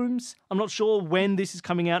escape rooms. I'm not sure when this is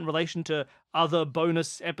coming out in relation to other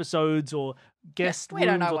bonus episodes or guest we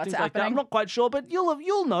don't rooms know or what's things like that. I'm happening. not quite sure, but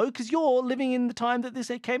you'll know because you're living in the time that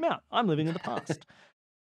this came out. I'm living in the past.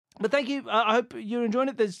 But thank you. I hope you're enjoying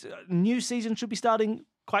it. There's a new season should be starting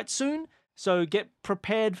quite soon, so get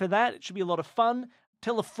prepared for that. It should be a lot of fun.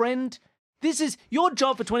 Tell a friend. This is your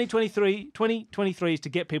job for 2023. 2023 is to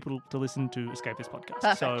get people to listen to Escape This Podcast.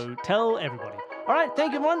 Perfect. So tell everybody. All right.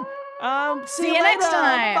 Thank you, everyone. See you next later.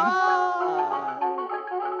 time. Bye.